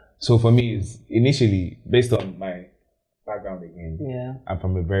there. So for me, it's initially based on my background again. Yeah. I'm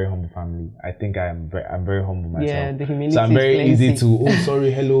from a very humble family. I think I'm very humble myself. Yeah, the humility. So I'm very easy to,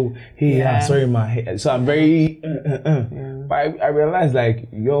 sorry, hello, hey, sorry, ma. So I'm very, but I realized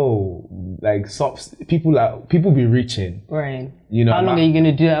people be reaching. Right. How long are you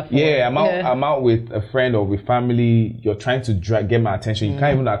gonna do that for? Yeah, I'm out with a friend or with family. You're trying to get my attention. You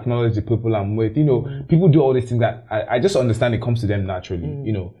can't even acknowledge the people I'm with. People do all these things that I just understand it comes to them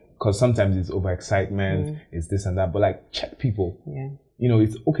naturally. Because sometimes it's overexcitement, it's this and that. But check people. Yeah.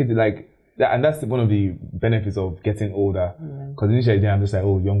 It's okay to that, and that's one of the benefits of getting older. Because initially I'm just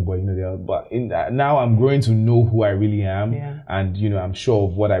young boy, but now I'm growing to know who I really am, and I'm sure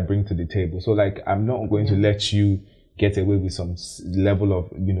of what I bring to the table. So I'm not going to let you get away with some level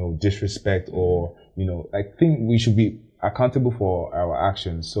of disrespect or I think we should be accountable for our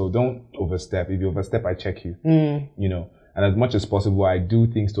actions. So don't overstep. If you overstep, I check you. And as much as possible, I do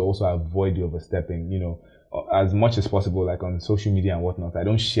things to also avoid the overstepping, as much as possible, on social media and whatnot. I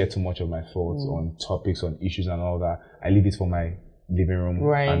don't share too much of my thoughts on topics, on issues and all that. I leave it for my living room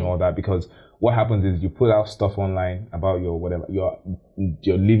and all that, because what happens is you put out stuff online about your whatever,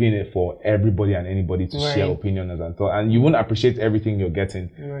 you're leaving it for everybody and anybody to share opinions and thought, and you won't appreciate everything you're getting,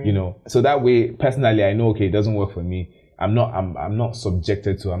 So that way, personally, I know, okay, it doesn't work for me. I'm not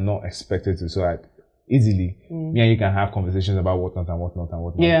subjected to, I'm not expected to, so easily, me and you can have conversations about whatnot and whatnot and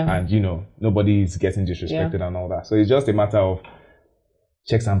whatnot. Yeah. And, nobody is getting disrespected and all that. So it's just a matter of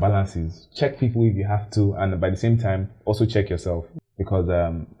checks and balances. Check people if you have to, and by the same time, also check yourself. Because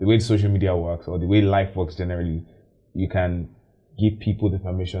the way social media works, or the way life works generally, you can give people the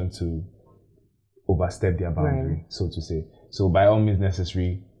permission to overstep their boundary, so to say. So by all means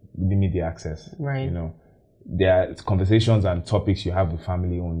necessary, limit the access. Right. There are conversations and topics you have with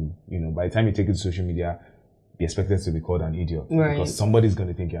family only. By the time you take it to social media, be expected to be called an idiot. Because somebody's going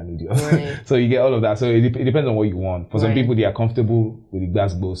to think you're an idiot. Right. So you get all of that. So it depends on what you want. For some people, they are comfortable with the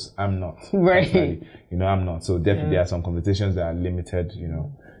glass blows. I'm not. Right. I'm not. So definitely there are some conversations that are limited,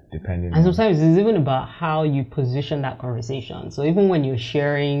 depending. And sometimes it's even about how you position that conversation. So even when you're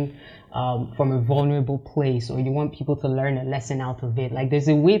sharing from a vulnerable place, or you want people to learn a lesson out of it, there's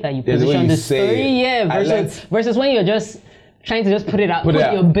a way that you position the story, versus when you're just trying to just put it out, put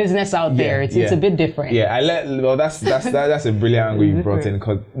your business out there. It's a bit different. That's a brilliant angle you brought in,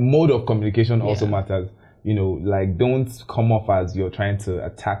 because mode of communication also matters. Don't come off as you're trying to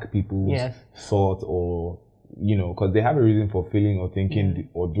attack people's thought, or because they have a reason for feeling or thinking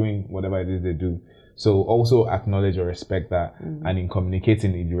or doing whatever it is they do. So also acknowledge or respect that, and in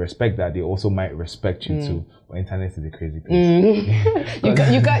communicating, if you respect that, they also might respect you too. But internet is a crazy place.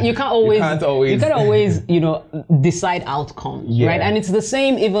 You can't always decide outcomes, right? And it's the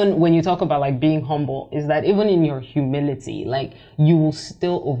same even when you talk about being humble. Is that even in your humility, you will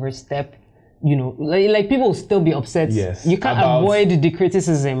still overstep. People will still be upset. Yes. You can't avoid the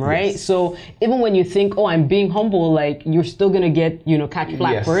criticism, right? Yes. So even when you think, I'm being humble, you're still going to get, catch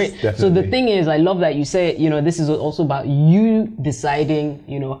flack for it. Definitely. So the thing is, I love that you say, this is also about you deciding,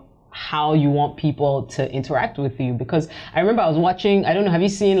 how you want people to interact with you. Because I remember I was watching, I don't know, have you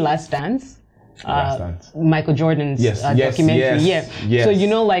seen Last Dance? Michael Jordan's documentary. Yes. So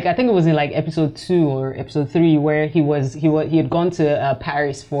I think it was in episode 2 or episode 3 where he had gone to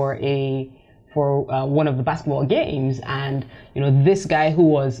Paris for one of the basketball games, and this guy who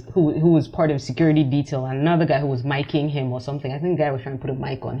was part of security detail, and another guy who was micing him or something. I think the guy was trying to put a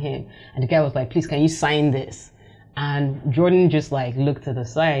mic on him, and the guy was like, "Please, can you sign this?" And Jordan just looked to the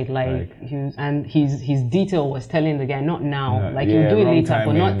side, his detail was telling the guy, "Not now, you'll do it later,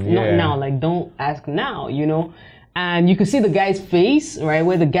 but not now. Don't ask now, And you could see the guy's face, right,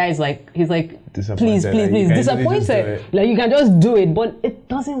 where the guy's he's please, disappointed. You can just do it, but it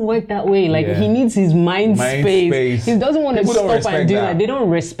doesn't work that way. He needs his mind space. He doesn't want to stop and do that. They don't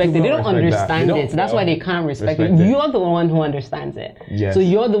respect it. They don't understand it. That's why they can't respect it. You're the one who understands it. Yes. So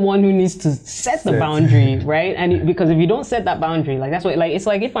you're the one who needs to set the boundary, right? And because if you don't set that boundary, that's why, it's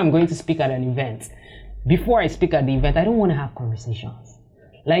like if I'm going to speak at an event, before I speak at the event, I don't want to have conversations.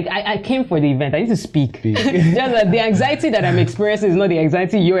 Like, I came for the event. I need to speak. Just that the anxiety that I'm experiencing is not the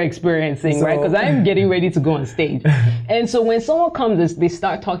anxiety you're experiencing, right? Because I'm getting ready to go on stage. And so when someone comes and they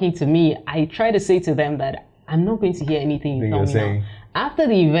start talking to me, I try to say to them that I'm not going to hear anything you tell me now. After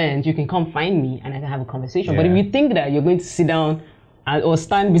the event, you can come find me and I can have a conversation. But if you think that you're going to sit down or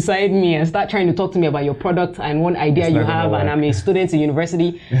stand beside me and start trying to talk to me about your product and one idea you have, and I'm a student in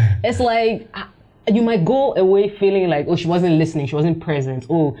university, it's like... you might go away feeling like, oh, she wasn't listening, she wasn't present,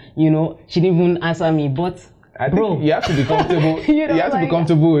 oh, you know, she didn't even answer me, but I think you have to be comfortable. you have to be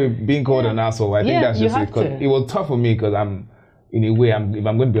comfortable with being called an asshole. I think that's just it. Because it was tough for me because I'm, in a way, if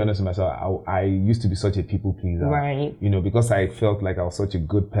I'm going to be honest with myself, I used to be such a people pleaser. Right. You know, because I felt like I was such a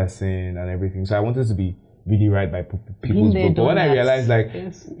good person and everything. So I wanted to be really right by people's book. But when I realized, like,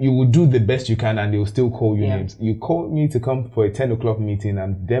 you will do the best you can and they will still call you names. You called me to come for a 10 o'clock meeting.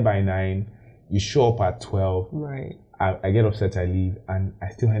 I'm there by 9. You show up at 12. Right. I get upset, I leave, and I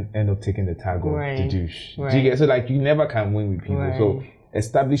still end up taking the tag of the douche. Right. Do you get? So like, you never can win with people. So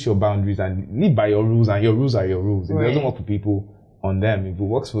establish your boundaries and live by your rules, and your rules are your rules. If it doesn't work for people, on them. If it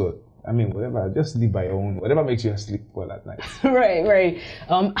works for, whatever, just live by your own. Whatever makes you sleep well at night. Right.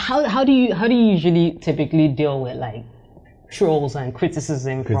 How do you usually typically deal with like trolls and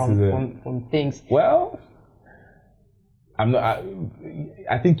criticism. From things? Well,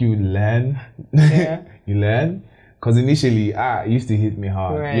 I think you learn. Yeah. You learn. Because initially, it used to hit me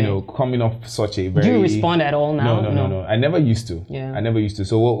hard. Right. You know, coming off such a very... Do you respond at all now? No. I never used to. Yeah. I never used to.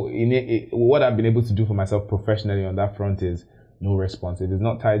 So what I've been able to do for myself professionally on that front is no response. If it's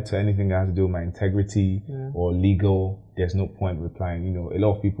not tied to anything that has to do with my integrity or legal, there's no point replying. You know, a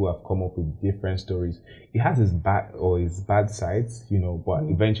lot of people have come up with different stories. It has its bad sides, you know, but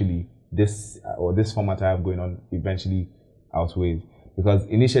eventually this format I have going on eventually outweighs. Because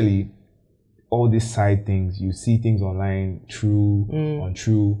initially, all these side things, you see things online, true,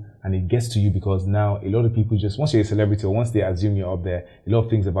 untrue, and it gets to you because now a lot of people just, once you're a celebrity or once they assume you're up there, a lot of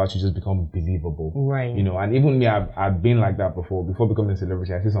things about you just become believable. Right. You know, and even me, I've been like that before. Before becoming a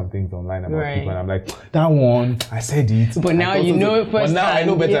celebrity, I see some things online about people and I'm like, that one, I said it. But now you know it first. But now I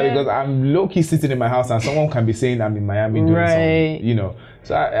know better because I'm low-key sitting in my house and someone can be saying I'm in Miami doing something, you know.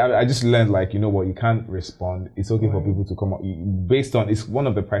 So I just learned, like, you know what, you can't respond. It's okay for people to come up based on, it's one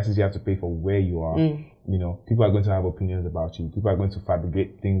of the prices you have to pay for where you are. You know, people are going to have opinions about you. People are going to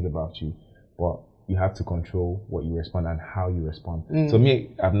fabricate things about you, but you have to control what you respond and how you respond. So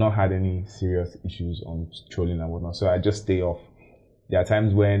me, I've not had any serious issues on trolling and whatnot. So I just stay off. There are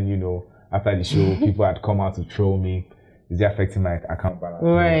times when, you know, after the show, people had come out to troll me. Is it affecting my account balance?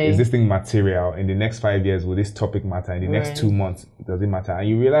 Right. Is this thing material? In the next 5 years, will this topic matter? In the next 2 months, does it matter? And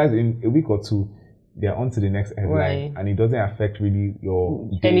you realize in a week or two, they're on to the next headline, and it doesn't affect really your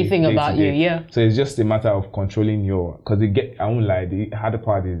anything about you. Yeah. So it's just a matter of controlling because I won't lie. The harder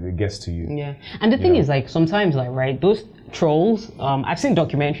part is it gets to you. Yeah. And the thing is, like, sometimes, like, right, those trolls. I've seen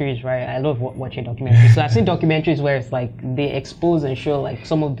documentaries, right? I love watching documentaries. So I've seen documentaries where it's like they expose and show like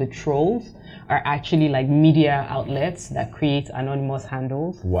some of the trolls are actually like media outlets that create anonymous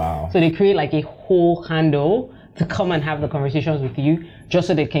handles. Wow. So they create like a whole handle to come and have the conversations with you just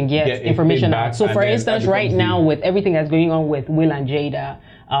so they can get information out. So for instance, right now with everything that's going on with Will and Jada,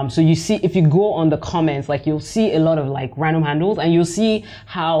 so you see, if you go on the comments, like you'll see a lot of like random handles and you'll see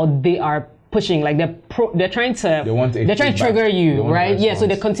how they are pushing, like they're trying to trigger you, right? Yeah, so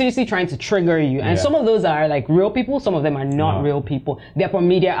they're continuously trying to trigger you. And some of those are like real people, some of them are not real people. They're from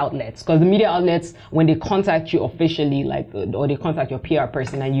media outlets. Because the media outlets, when they contact you officially, like, or they contact your PR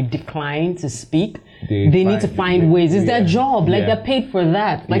person and you decline to speak, they need to find ways. It's their job. Like they're paid for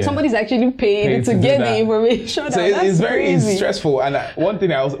that. Like somebody's actually paid to get the information. So it's stressful. And one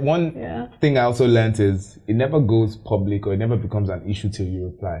thing I also learned is it never goes public or it never becomes an issue till you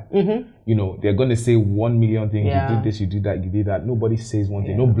reply. You know, they're going to say 1 million things. You did this, you did that, you did that. Nobody says one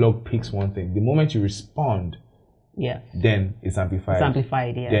thing. No blog picks one thing. The moment you respond, then it's amplified. It's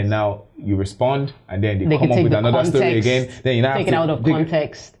amplified, yes. Then now you respond, and then they come up with another story again. Then you now take it out of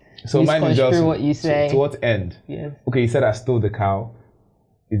context. So mine is just what you say. To what end? Yes. Okay, you said I stole the cow.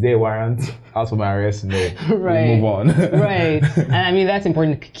 Is there a warrant out for my arrest? No. Right. Move on. Right. And I mean, that's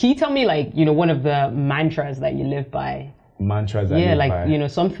important. Can you tell me, like, you know, one of the mantras that you live by? Mantras that you live by? Yeah, like, you know,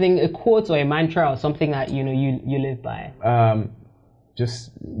 something, a quote or a mantra or something that, you know, you live by.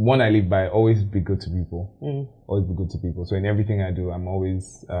 Just one I live by, always be good to people. Always be good to people. So in everything I do, I'm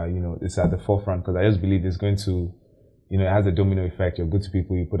always, you know, it's at the forefront because I just believe it's going to, you know, it has a domino effect. You're good to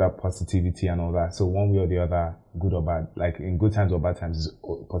people, you put out positivity and all that. So one way or the other, good or bad, like in good times or bad times,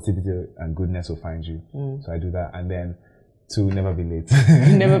 positivity and goodness will find you. So I do that. And then To never be late.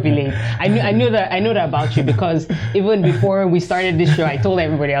 Never be late. I know that about you, because even before we started this show, I told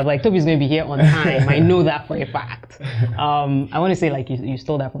everybody, I was like, Tobi's going to be here on time. I know that for a fact. I want to say like you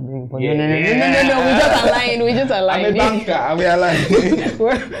stole that from me, but no. We just aligned. I'm a banker. aligned.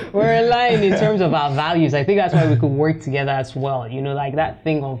 we're aligned in terms of our values. I think that's why we could work together as well. You know, like that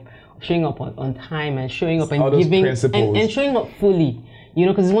thing of showing up on time and showing up and giving and showing up fully. You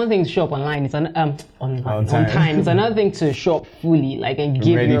know, because it's one thing to show up online. It's on time. It's another thing to show up fully, like, and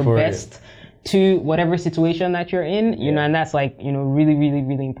give your best to whatever situation that you're in. You know, and that's like, you know, really, really,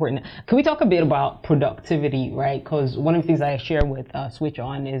 really important. Can we talk a bit about productivity, right? Because one of the things I share with Switch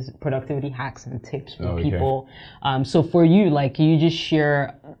On is productivity hacks and tips for people. So for you, like, can you just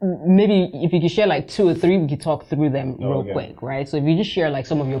share, maybe if you could share like 2 or 3, we could talk through them real quick, right? So if you just share like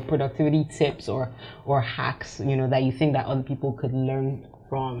some of your productivity tips or hacks, you know, that you think that other people could learn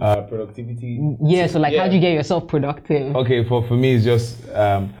from. Productivity. Yeah. So like, how do you get yourself productive? Okay. For me, it's just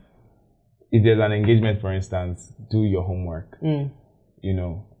if there's an engagement, for instance, do your homework. You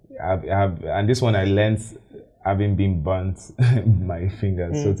know, and this one I learned having been burnt my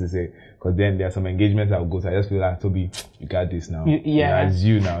fingers, so to say. Because then there are some engagements I'll go to. I just feel like, Tobi, you got this now. It's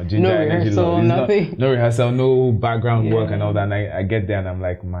you now. Ginger, no rehearsal, nothing. No rehearsal, no background work and all that. And I get there and I'm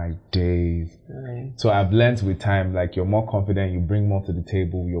like, my days. Right. So I've learned with time, like, you're more confident, you bring more to the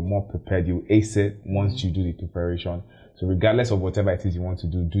table, you're more prepared, you ace it once you do the preparation. So regardless of whatever it is you want to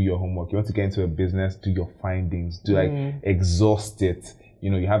do your homework. You want to get into a business, do your findings, exhaust it. You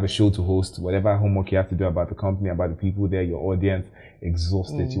know, you have a show to host, whatever homework you have to do about the company, about the people there, your audience,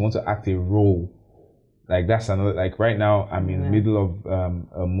 exhaust it. You want to act a role. Like, that's another, like, right now I'm in the middle of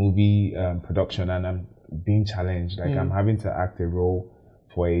a movie production and I'm being challenged. Like, I'm having to act a role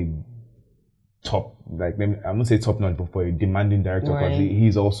for a top, like, I'm not say top notch, but for a demanding director, because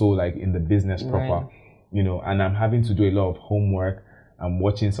he's also like in the business proper, you know, and I'm having to do a lot of homework. I'm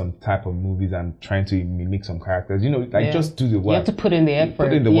watching some type of movies. I'm trying to mimic some characters. You know, like, just do the work. You have to put in the effort.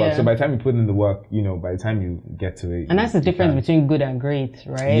 Put in the work. So by the time you put in the work, you know, by the time you get to it. And that's the difference between good and great,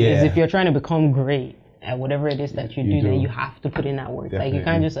 right? Is if you're trying to become great at whatever it is that you do, then you have to put in that work. Definitely. Like, you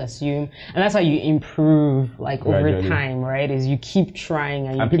can't just assume. And that's how you improve, like, over time, right? Is you keep trying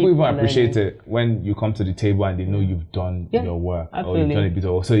and people even appreciate it when you come to the table and they know you've done your work. Absolutely. Or you've done a bit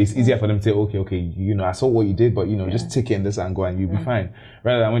of, so it's easier for them to say, okay, you know, I saw what you did, but, you know, just take it in this angle and you'll be fine.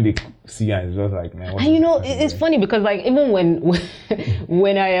 Rather than when they see you and it's just like, man. And you know, it's funny because, like, even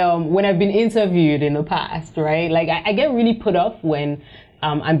when I've been interviewed in the past, right? Like, I get really put off when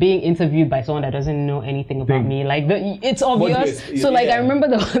I'm being interviewed by someone that doesn't know anything about me. Like, it's obvious. I remember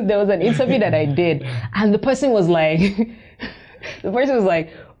there was an interview that I did, and the person was like,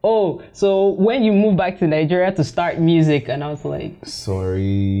 oh, so when you moved back to Nigeria to start music? And I was like,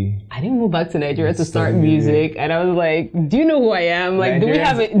 sorry, I didn't move back to Nigeria to start music. And I was like, do you know who I am? Like, do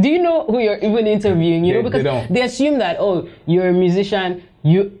you know who you're even interviewing? You know, because they assume that, oh, you're a musician,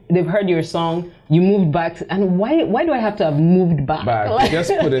 they've heard your song, you moved back, and why do I have to have moved back? Like, just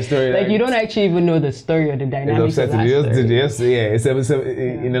put a story. Like, you don't actually even know the story or the dynamics of that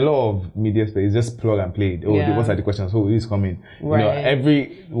story. In a lot of media space, it's just plug and play. What are the questions? Who is coming? Right. You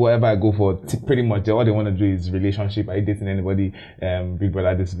know, whatever I go for, pretty much all they want to do is relationship. Are you dating anybody? Big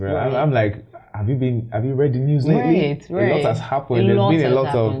brother, this brother. Right. I'm like, have you read the news lately? Right. A lot has happened. There's been a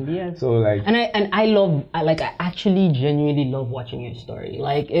lot of so, like, and I actually genuinely love watching your story.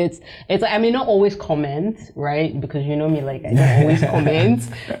 Like, it's I may not always comment, right? Because you know me, like, I don't always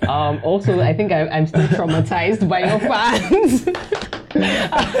comment. Also, I think I'm still traumatized by your fans.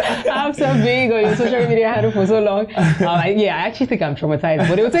 After being on your social media handle for so long, I actually think I'm traumatized,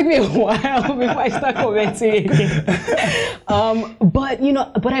 but it will take me a while before I start commenting again. But you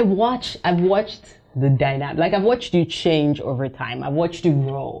know, I've watched the dynamic. Like, I've watched you change over time. I've watched you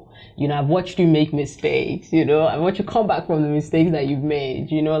grow. You know, I've watched you make mistakes. You know, I've watched you come back from the mistakes that you've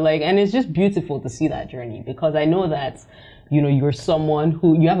made. You know, like, and it's just beautiful to see that journey, because I know that, you know, you're someone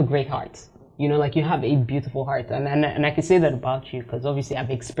who, you have a great heart. You know, like, you have a beautiful heart, and I can say that about you because obviously I've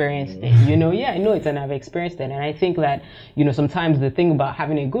experienced it. You know, I know it, and I've experienced it, and I think that, you know, sometimes the thing about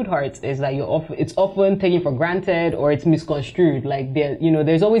having a good heart is that it's often taken for granted or it's misconstrued. Like,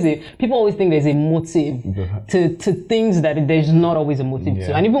 there's always people always think there's a motive to things that there's not always a motive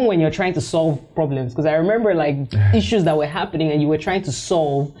to, and even when you're trying to solve problems, because I remember, like, issues that were happening and you were trying to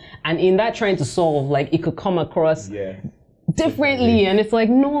solve, and in that trying to solve, like, it could come across differently, and it's like,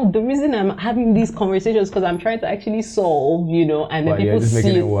 no, the reason I'm having these conversations because I'm trying to actually solve, you know, and then people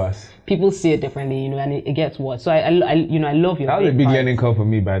see it worse. People see it differently, you know, and it gets worse. So I love your. That was a big learning curve for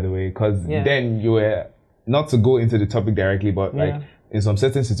me, by the way, because then you were, not to go into the topic directly, but like, in some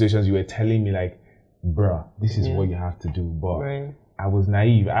certain situations you were telling me, like, bruh, this is what you have to do. But I was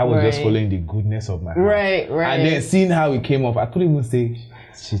naive. I was just following the goodness of my heart. And then seeing how it came off, I couldn't even say,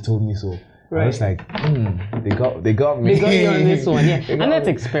 she told me so. I was like, they got me. They got you on this one, and that's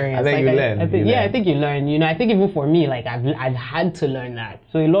experience. I think you learn. I think you learn. You know, I think even for me, like I've had to learn that.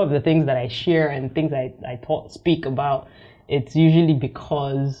 So a lot of the things that I share and things I speak about, it's usually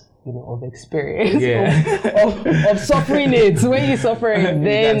because, you know, of experience, of suffering it. When you suffer it,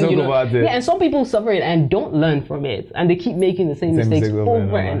 then you know, and some people suffer it and don't learn from it, and they keep making the same mistakes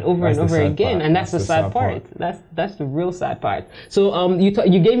over and over again, and that's the sad part. That's the real sad part. So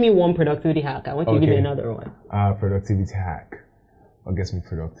you gave me one productivity hack. I want you to give me another one. Productivity hack. What gets me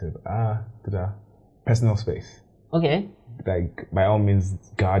productive? Personal space. Okay. Like, by all means,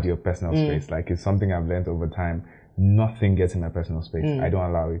 guard your personal space. Like, it's something I've learned over time. Nothing gets in my personal space. I don't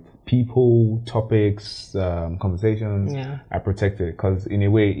allow it. People, topics, conversations, I protect it. Because in a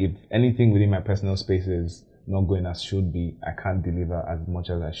way, if anything within my personal space is not going as should be, I can't deliver as much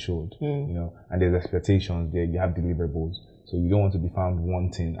as I should. You know, and there's expectations there. You have deliverables. So you don't want to be found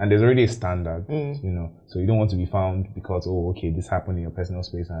wanting. And there's already a standard, you know. So you don't want to be found because, this happened in your personal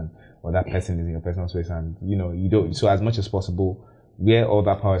space, or that person is in your personal space, and, you know, you don't. So as much as possible, where all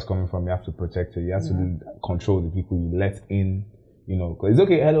that power is coming from, you have to protect it. You have to control the people you let in, you know, because it's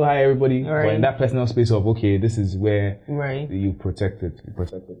okay, hello, hi, everybody. But in that personal space of, this is where you protect it.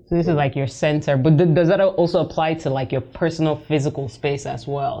 So this is like your center. But does that also apply to like your personal physical space as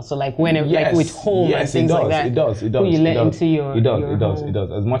well? So like when like with home and things like that. It does. Who you let into your It does.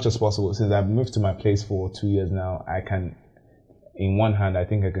 As much as possible. Since I've moved to my place for 2 years now, I can, in one hand, I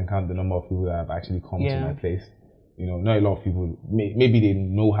think I can count the number of people that have actually come to my place. You know, not a lot of people, maybe they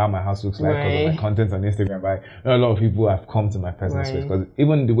know how my house looks like because of my content on Instagram, but not a lot of people have come to my personal space, because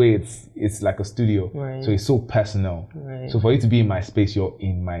even the way it's like a studio, so it's so personal. So for you to be in my space, you're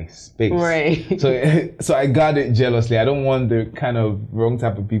in my space. So I guard it jealously. I don't want the kind of wrong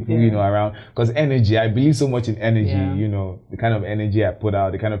type of people, you know, around, because energy, I believe so much in energy, you know, the kind of energy I put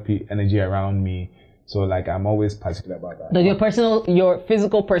out, the kind of energy around me. So like, I'm always particular about that. Does your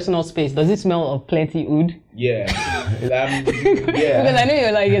physical personal space, does it smell of plenty oud? Yeah. Because I know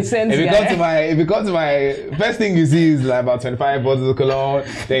you're like a sense guy. If you come to my first thing you see is like about 25 bottles of cologne,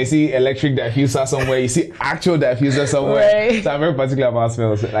 then you see electric diffuser somewhere, you see actual diffuser somewhere. So I'm very particular about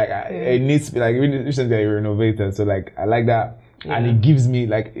smells. Like it needs to be like recently renovated. So like, I like that. And it gives me,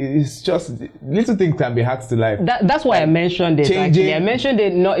 like, it's just, little things can be hacks to life. That's why I mentioned it, actually. I mentioned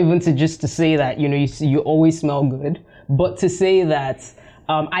it not even to say that, you know, you always smell good, but to say that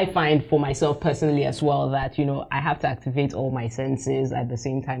I find for myself personally as well that, you know, I have to activate all my senses at the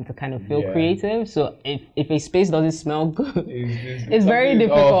same time to kind of feel creative. So if a space doesn't smell good, it's very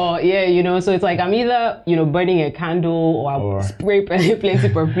difficult. Yeah, you know, so it's like I'm either, you know, burning a candle or I'll spray plenty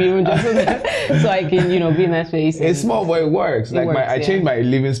perfume just so I can, you know, be in that space. It's small, but it works. I change my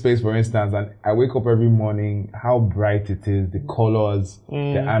living space, for instance, and I wake up every morning, how bright it is, the colors,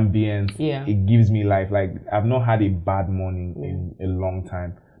 the ambience, it gives me life. Like, I've not had a bad morning in a long time.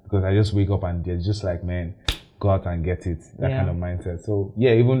 Because I just wake up and they're just like, man, go out and get it. That kind of mindset. So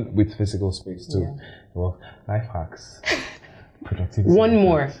yeah, even with physical space too. Well, life hacks. Productivity. One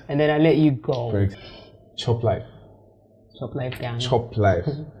more and then I'll let you go. Chop life. Chop life, gang. Chop life.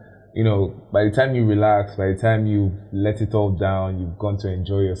 You know, by the time you relax, by the time you let it all down, you've gone to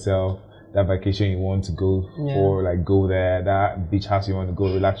enjoy yourself, that vacation you want to go for, like go there, that beach house you want to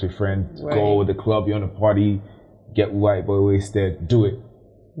go, relax with friends, go the club you want to party, get white boy wasted, do it.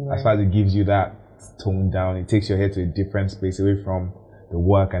 As far as it gives you that tone down, it takes your head to a different space away from the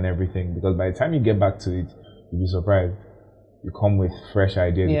work and everything. Because by the time you get back to it, you'll be surprised. You come with fresh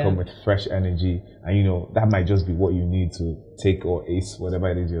ideas, you come with fresh energy, and you know, that might just be what you need to take or ace whatever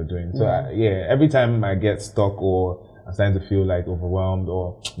it is you're doing. So every time I get stuck or I'm starting to feel like overwhelmed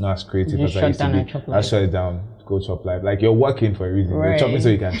or not as creative as I used to be, I shut it down. Go chop life. Like, you're working for a reason. You're chopping so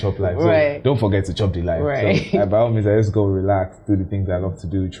you can chop life. So don't forget to chop the life. So by all means, I just go relax, do the things I love to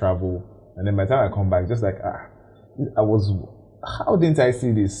do, travel. And then by the time I come back, just like, how didn't I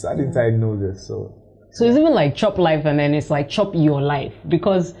see this? How didn't I know this? So it's even like chop life, and then it's like chop your life,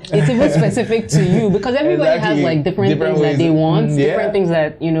 because it's even specific to you, because everybody has like different things ways that they want, different things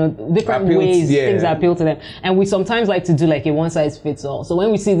that, you know, different ways, things that appeal to them. And we sometimes like to do like a one size fits all. So when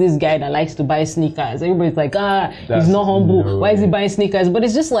we see this guy that likes to buy sneakers, everybody's like, he's not humble. Why is he buying sneakers? But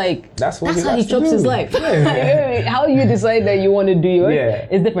it's just like, that's how he chops his life. How you decide that you want to do yours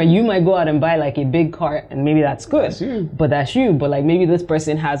is different. You might go out and buy like a big car, and maybe that's good. That's you. But like, maybe this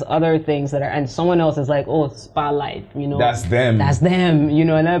person has other things that are, and someone else is like, spa life, you know, that's them, you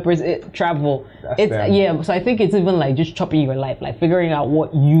know, another person, travel, so I think it's even like just chopping your life, like figuring out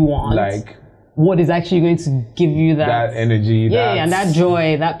what you want, like what is actually going to give you that energy, and that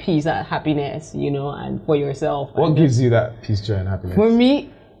joy, that peace, that happiness, and for yourself. What gives you that peace, joy, and happiness? For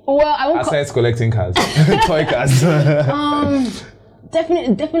me, well, I won't aside collecting cars, toy cars.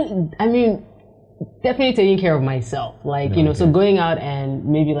 Definitely. I mean, definitely taking care of myself. Like, so going out and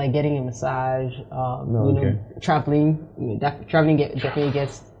maybe like getting a massage, traveling, traveling definitely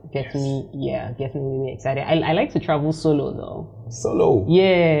gets me really excited. I like to travel solo though. Solo?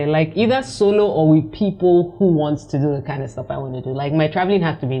 Yeah, like either solo or with people who wants to do the kind of stuff I want to do. Like my traveling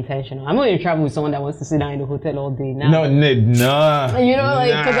has to be intentional. I'm not going to travel with someone that wants to sit down in the hotel all day now. No.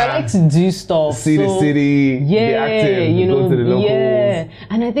 Because I like to do stuff. See the city, be active, go to the locals. Yeah,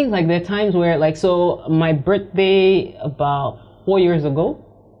 and I think like there are times where like, so my birthday about 4 years ago,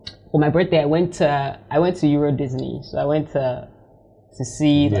 for my birthday I went to Euro Disney. So I went to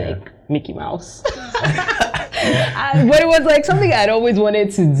see like Mickey Mouse. But it was like something I'd always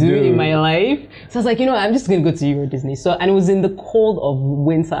wanted to do in my life. So I was like, I'm just gonna go to Euro Disney. So, and it was in the cold of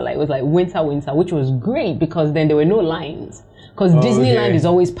winter, like it was like winter, which was great because then there were no lines. Because Disneyland is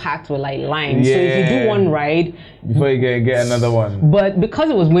always packed with like lines. So if you do one ride, before you get another one. But because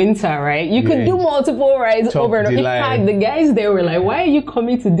it was winter, right, you could do multiple rides over and over. In fact, the guys there were like, why are you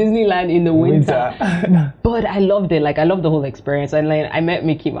coming to Disneyland in the winter? But I loved it. Like I loved the whole experience. And like I met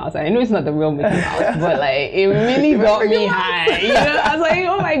Mickey Mouse. I know it's not the real Mickey Mouse, but like it really got me high. I was like,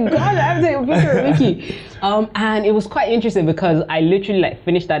 oh my God, I have to take a picture of Mickey. And it was quite interesting because I literally like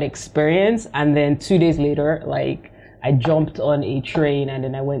finished that experience, and then 2 days later, like I jumped on a train and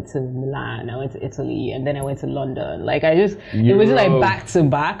then I went to Milan, I went to Italy, and then I went to London. Like it was just like back to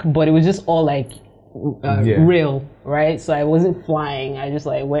back, but it was just all like real, right? So I wasn't flying. I just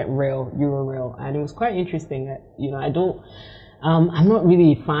like went Euro, and it was quite interesting. I'm not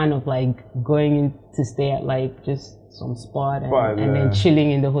really a fan of like going in to stay at like just some spot and then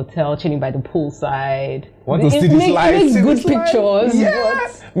chilling in the hotel, chilling by the poolside. Want to see the slides? It makes good pictures.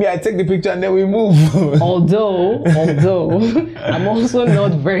 Yeah. I take the picture and then we move. Although I'm also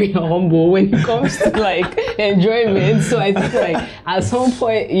not very humble when it comes to like enjoyment. So I think like at some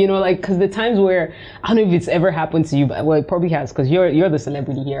point, like because the times where I don't know if it's ever happened to you, but well, it probably has because you're the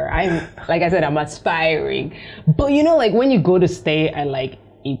celebrity here. I'm like I said, I'm aspiring. But like when you go to stay at like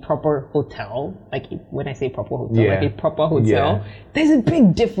a proper hotel, like when I say proper hotel, like a proper hotel, there's a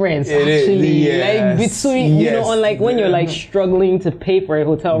big difference like between unlike when you're like struggling to pay for a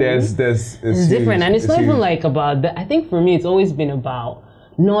hotel room. It's different, and it's not even like about that. I think for me, it's always been about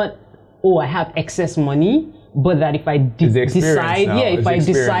not I have excess money, but that if I decide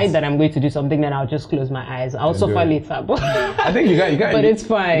that I'm going to do something, then I'll just close my eyes. I'll suffer later. But I think you got but it's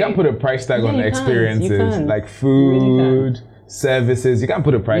fine. You can't put a price tag on experiences like food. Services, you can't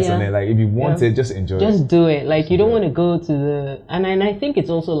put a price on it. Like if you want it, just enjoy it. Just do it. Like you don't want to go to and I think it's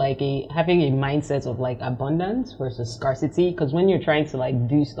also like having a mindset of like abundance versus scarcity. Because when you're trying to like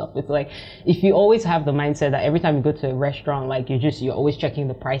do stuff, it's like if you always have the mindset that every time you go to a restaurant, like you're always checking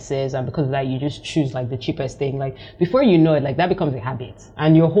the prices, and because of that you just choose like the cheapest thing. Like before you know it, like that becomes a habit,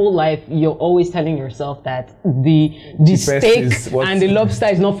 and your whole life you're always telling yourself that the steak and the lobster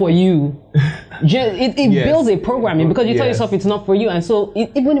is not for you. It builds a programming because you tell yourself it's not for you, and so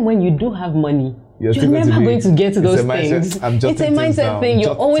even when you do have money, you're never going to get to those things. It's a mindset thing.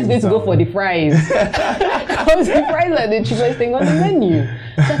 You're always going to go for the fries because the fries are the cheapest thing on the menu.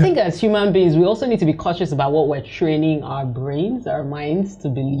 So I think as human beings, we also need to be cautious about what we're training our brains, our minds to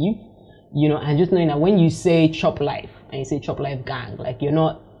believe. And just knowing that when you say chop life and you say chop life gang, like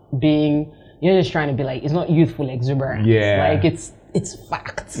you're just trying to be like, it's not youthful exuberance. Like it's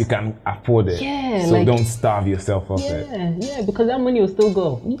fact. You can afford it. So like, don't starve yourself off it. Yeah, because that money will still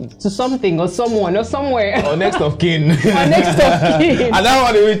go to something or someone or somewhere. Or next of kin. And that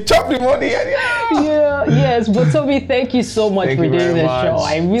one will chop the money. Yes. But Tobi, thank you so much for doing this show.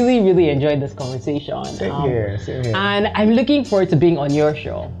 I really, really enjoyed this conversation. Same here. And I'm looking forward to being on your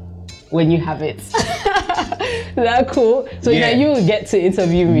show when you have it. Is that cool? So now you will get to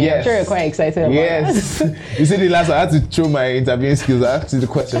interview me. I'm sure you're quite excited about that. You see the last one, I had to throw my interviewing skills. I asked you the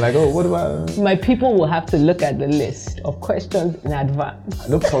question like, what about... My people will have to look at the list of questions in advance.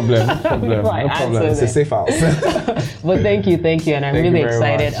 No problem. It's a safe house. But thank you. And I'm really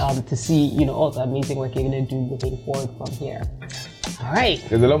excited to see, all the amazing work you're going to do moving forward from here. All right.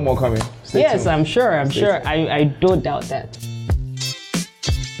 There's a lot more coming. Stay tuned. I'm sure. I don't doubt that.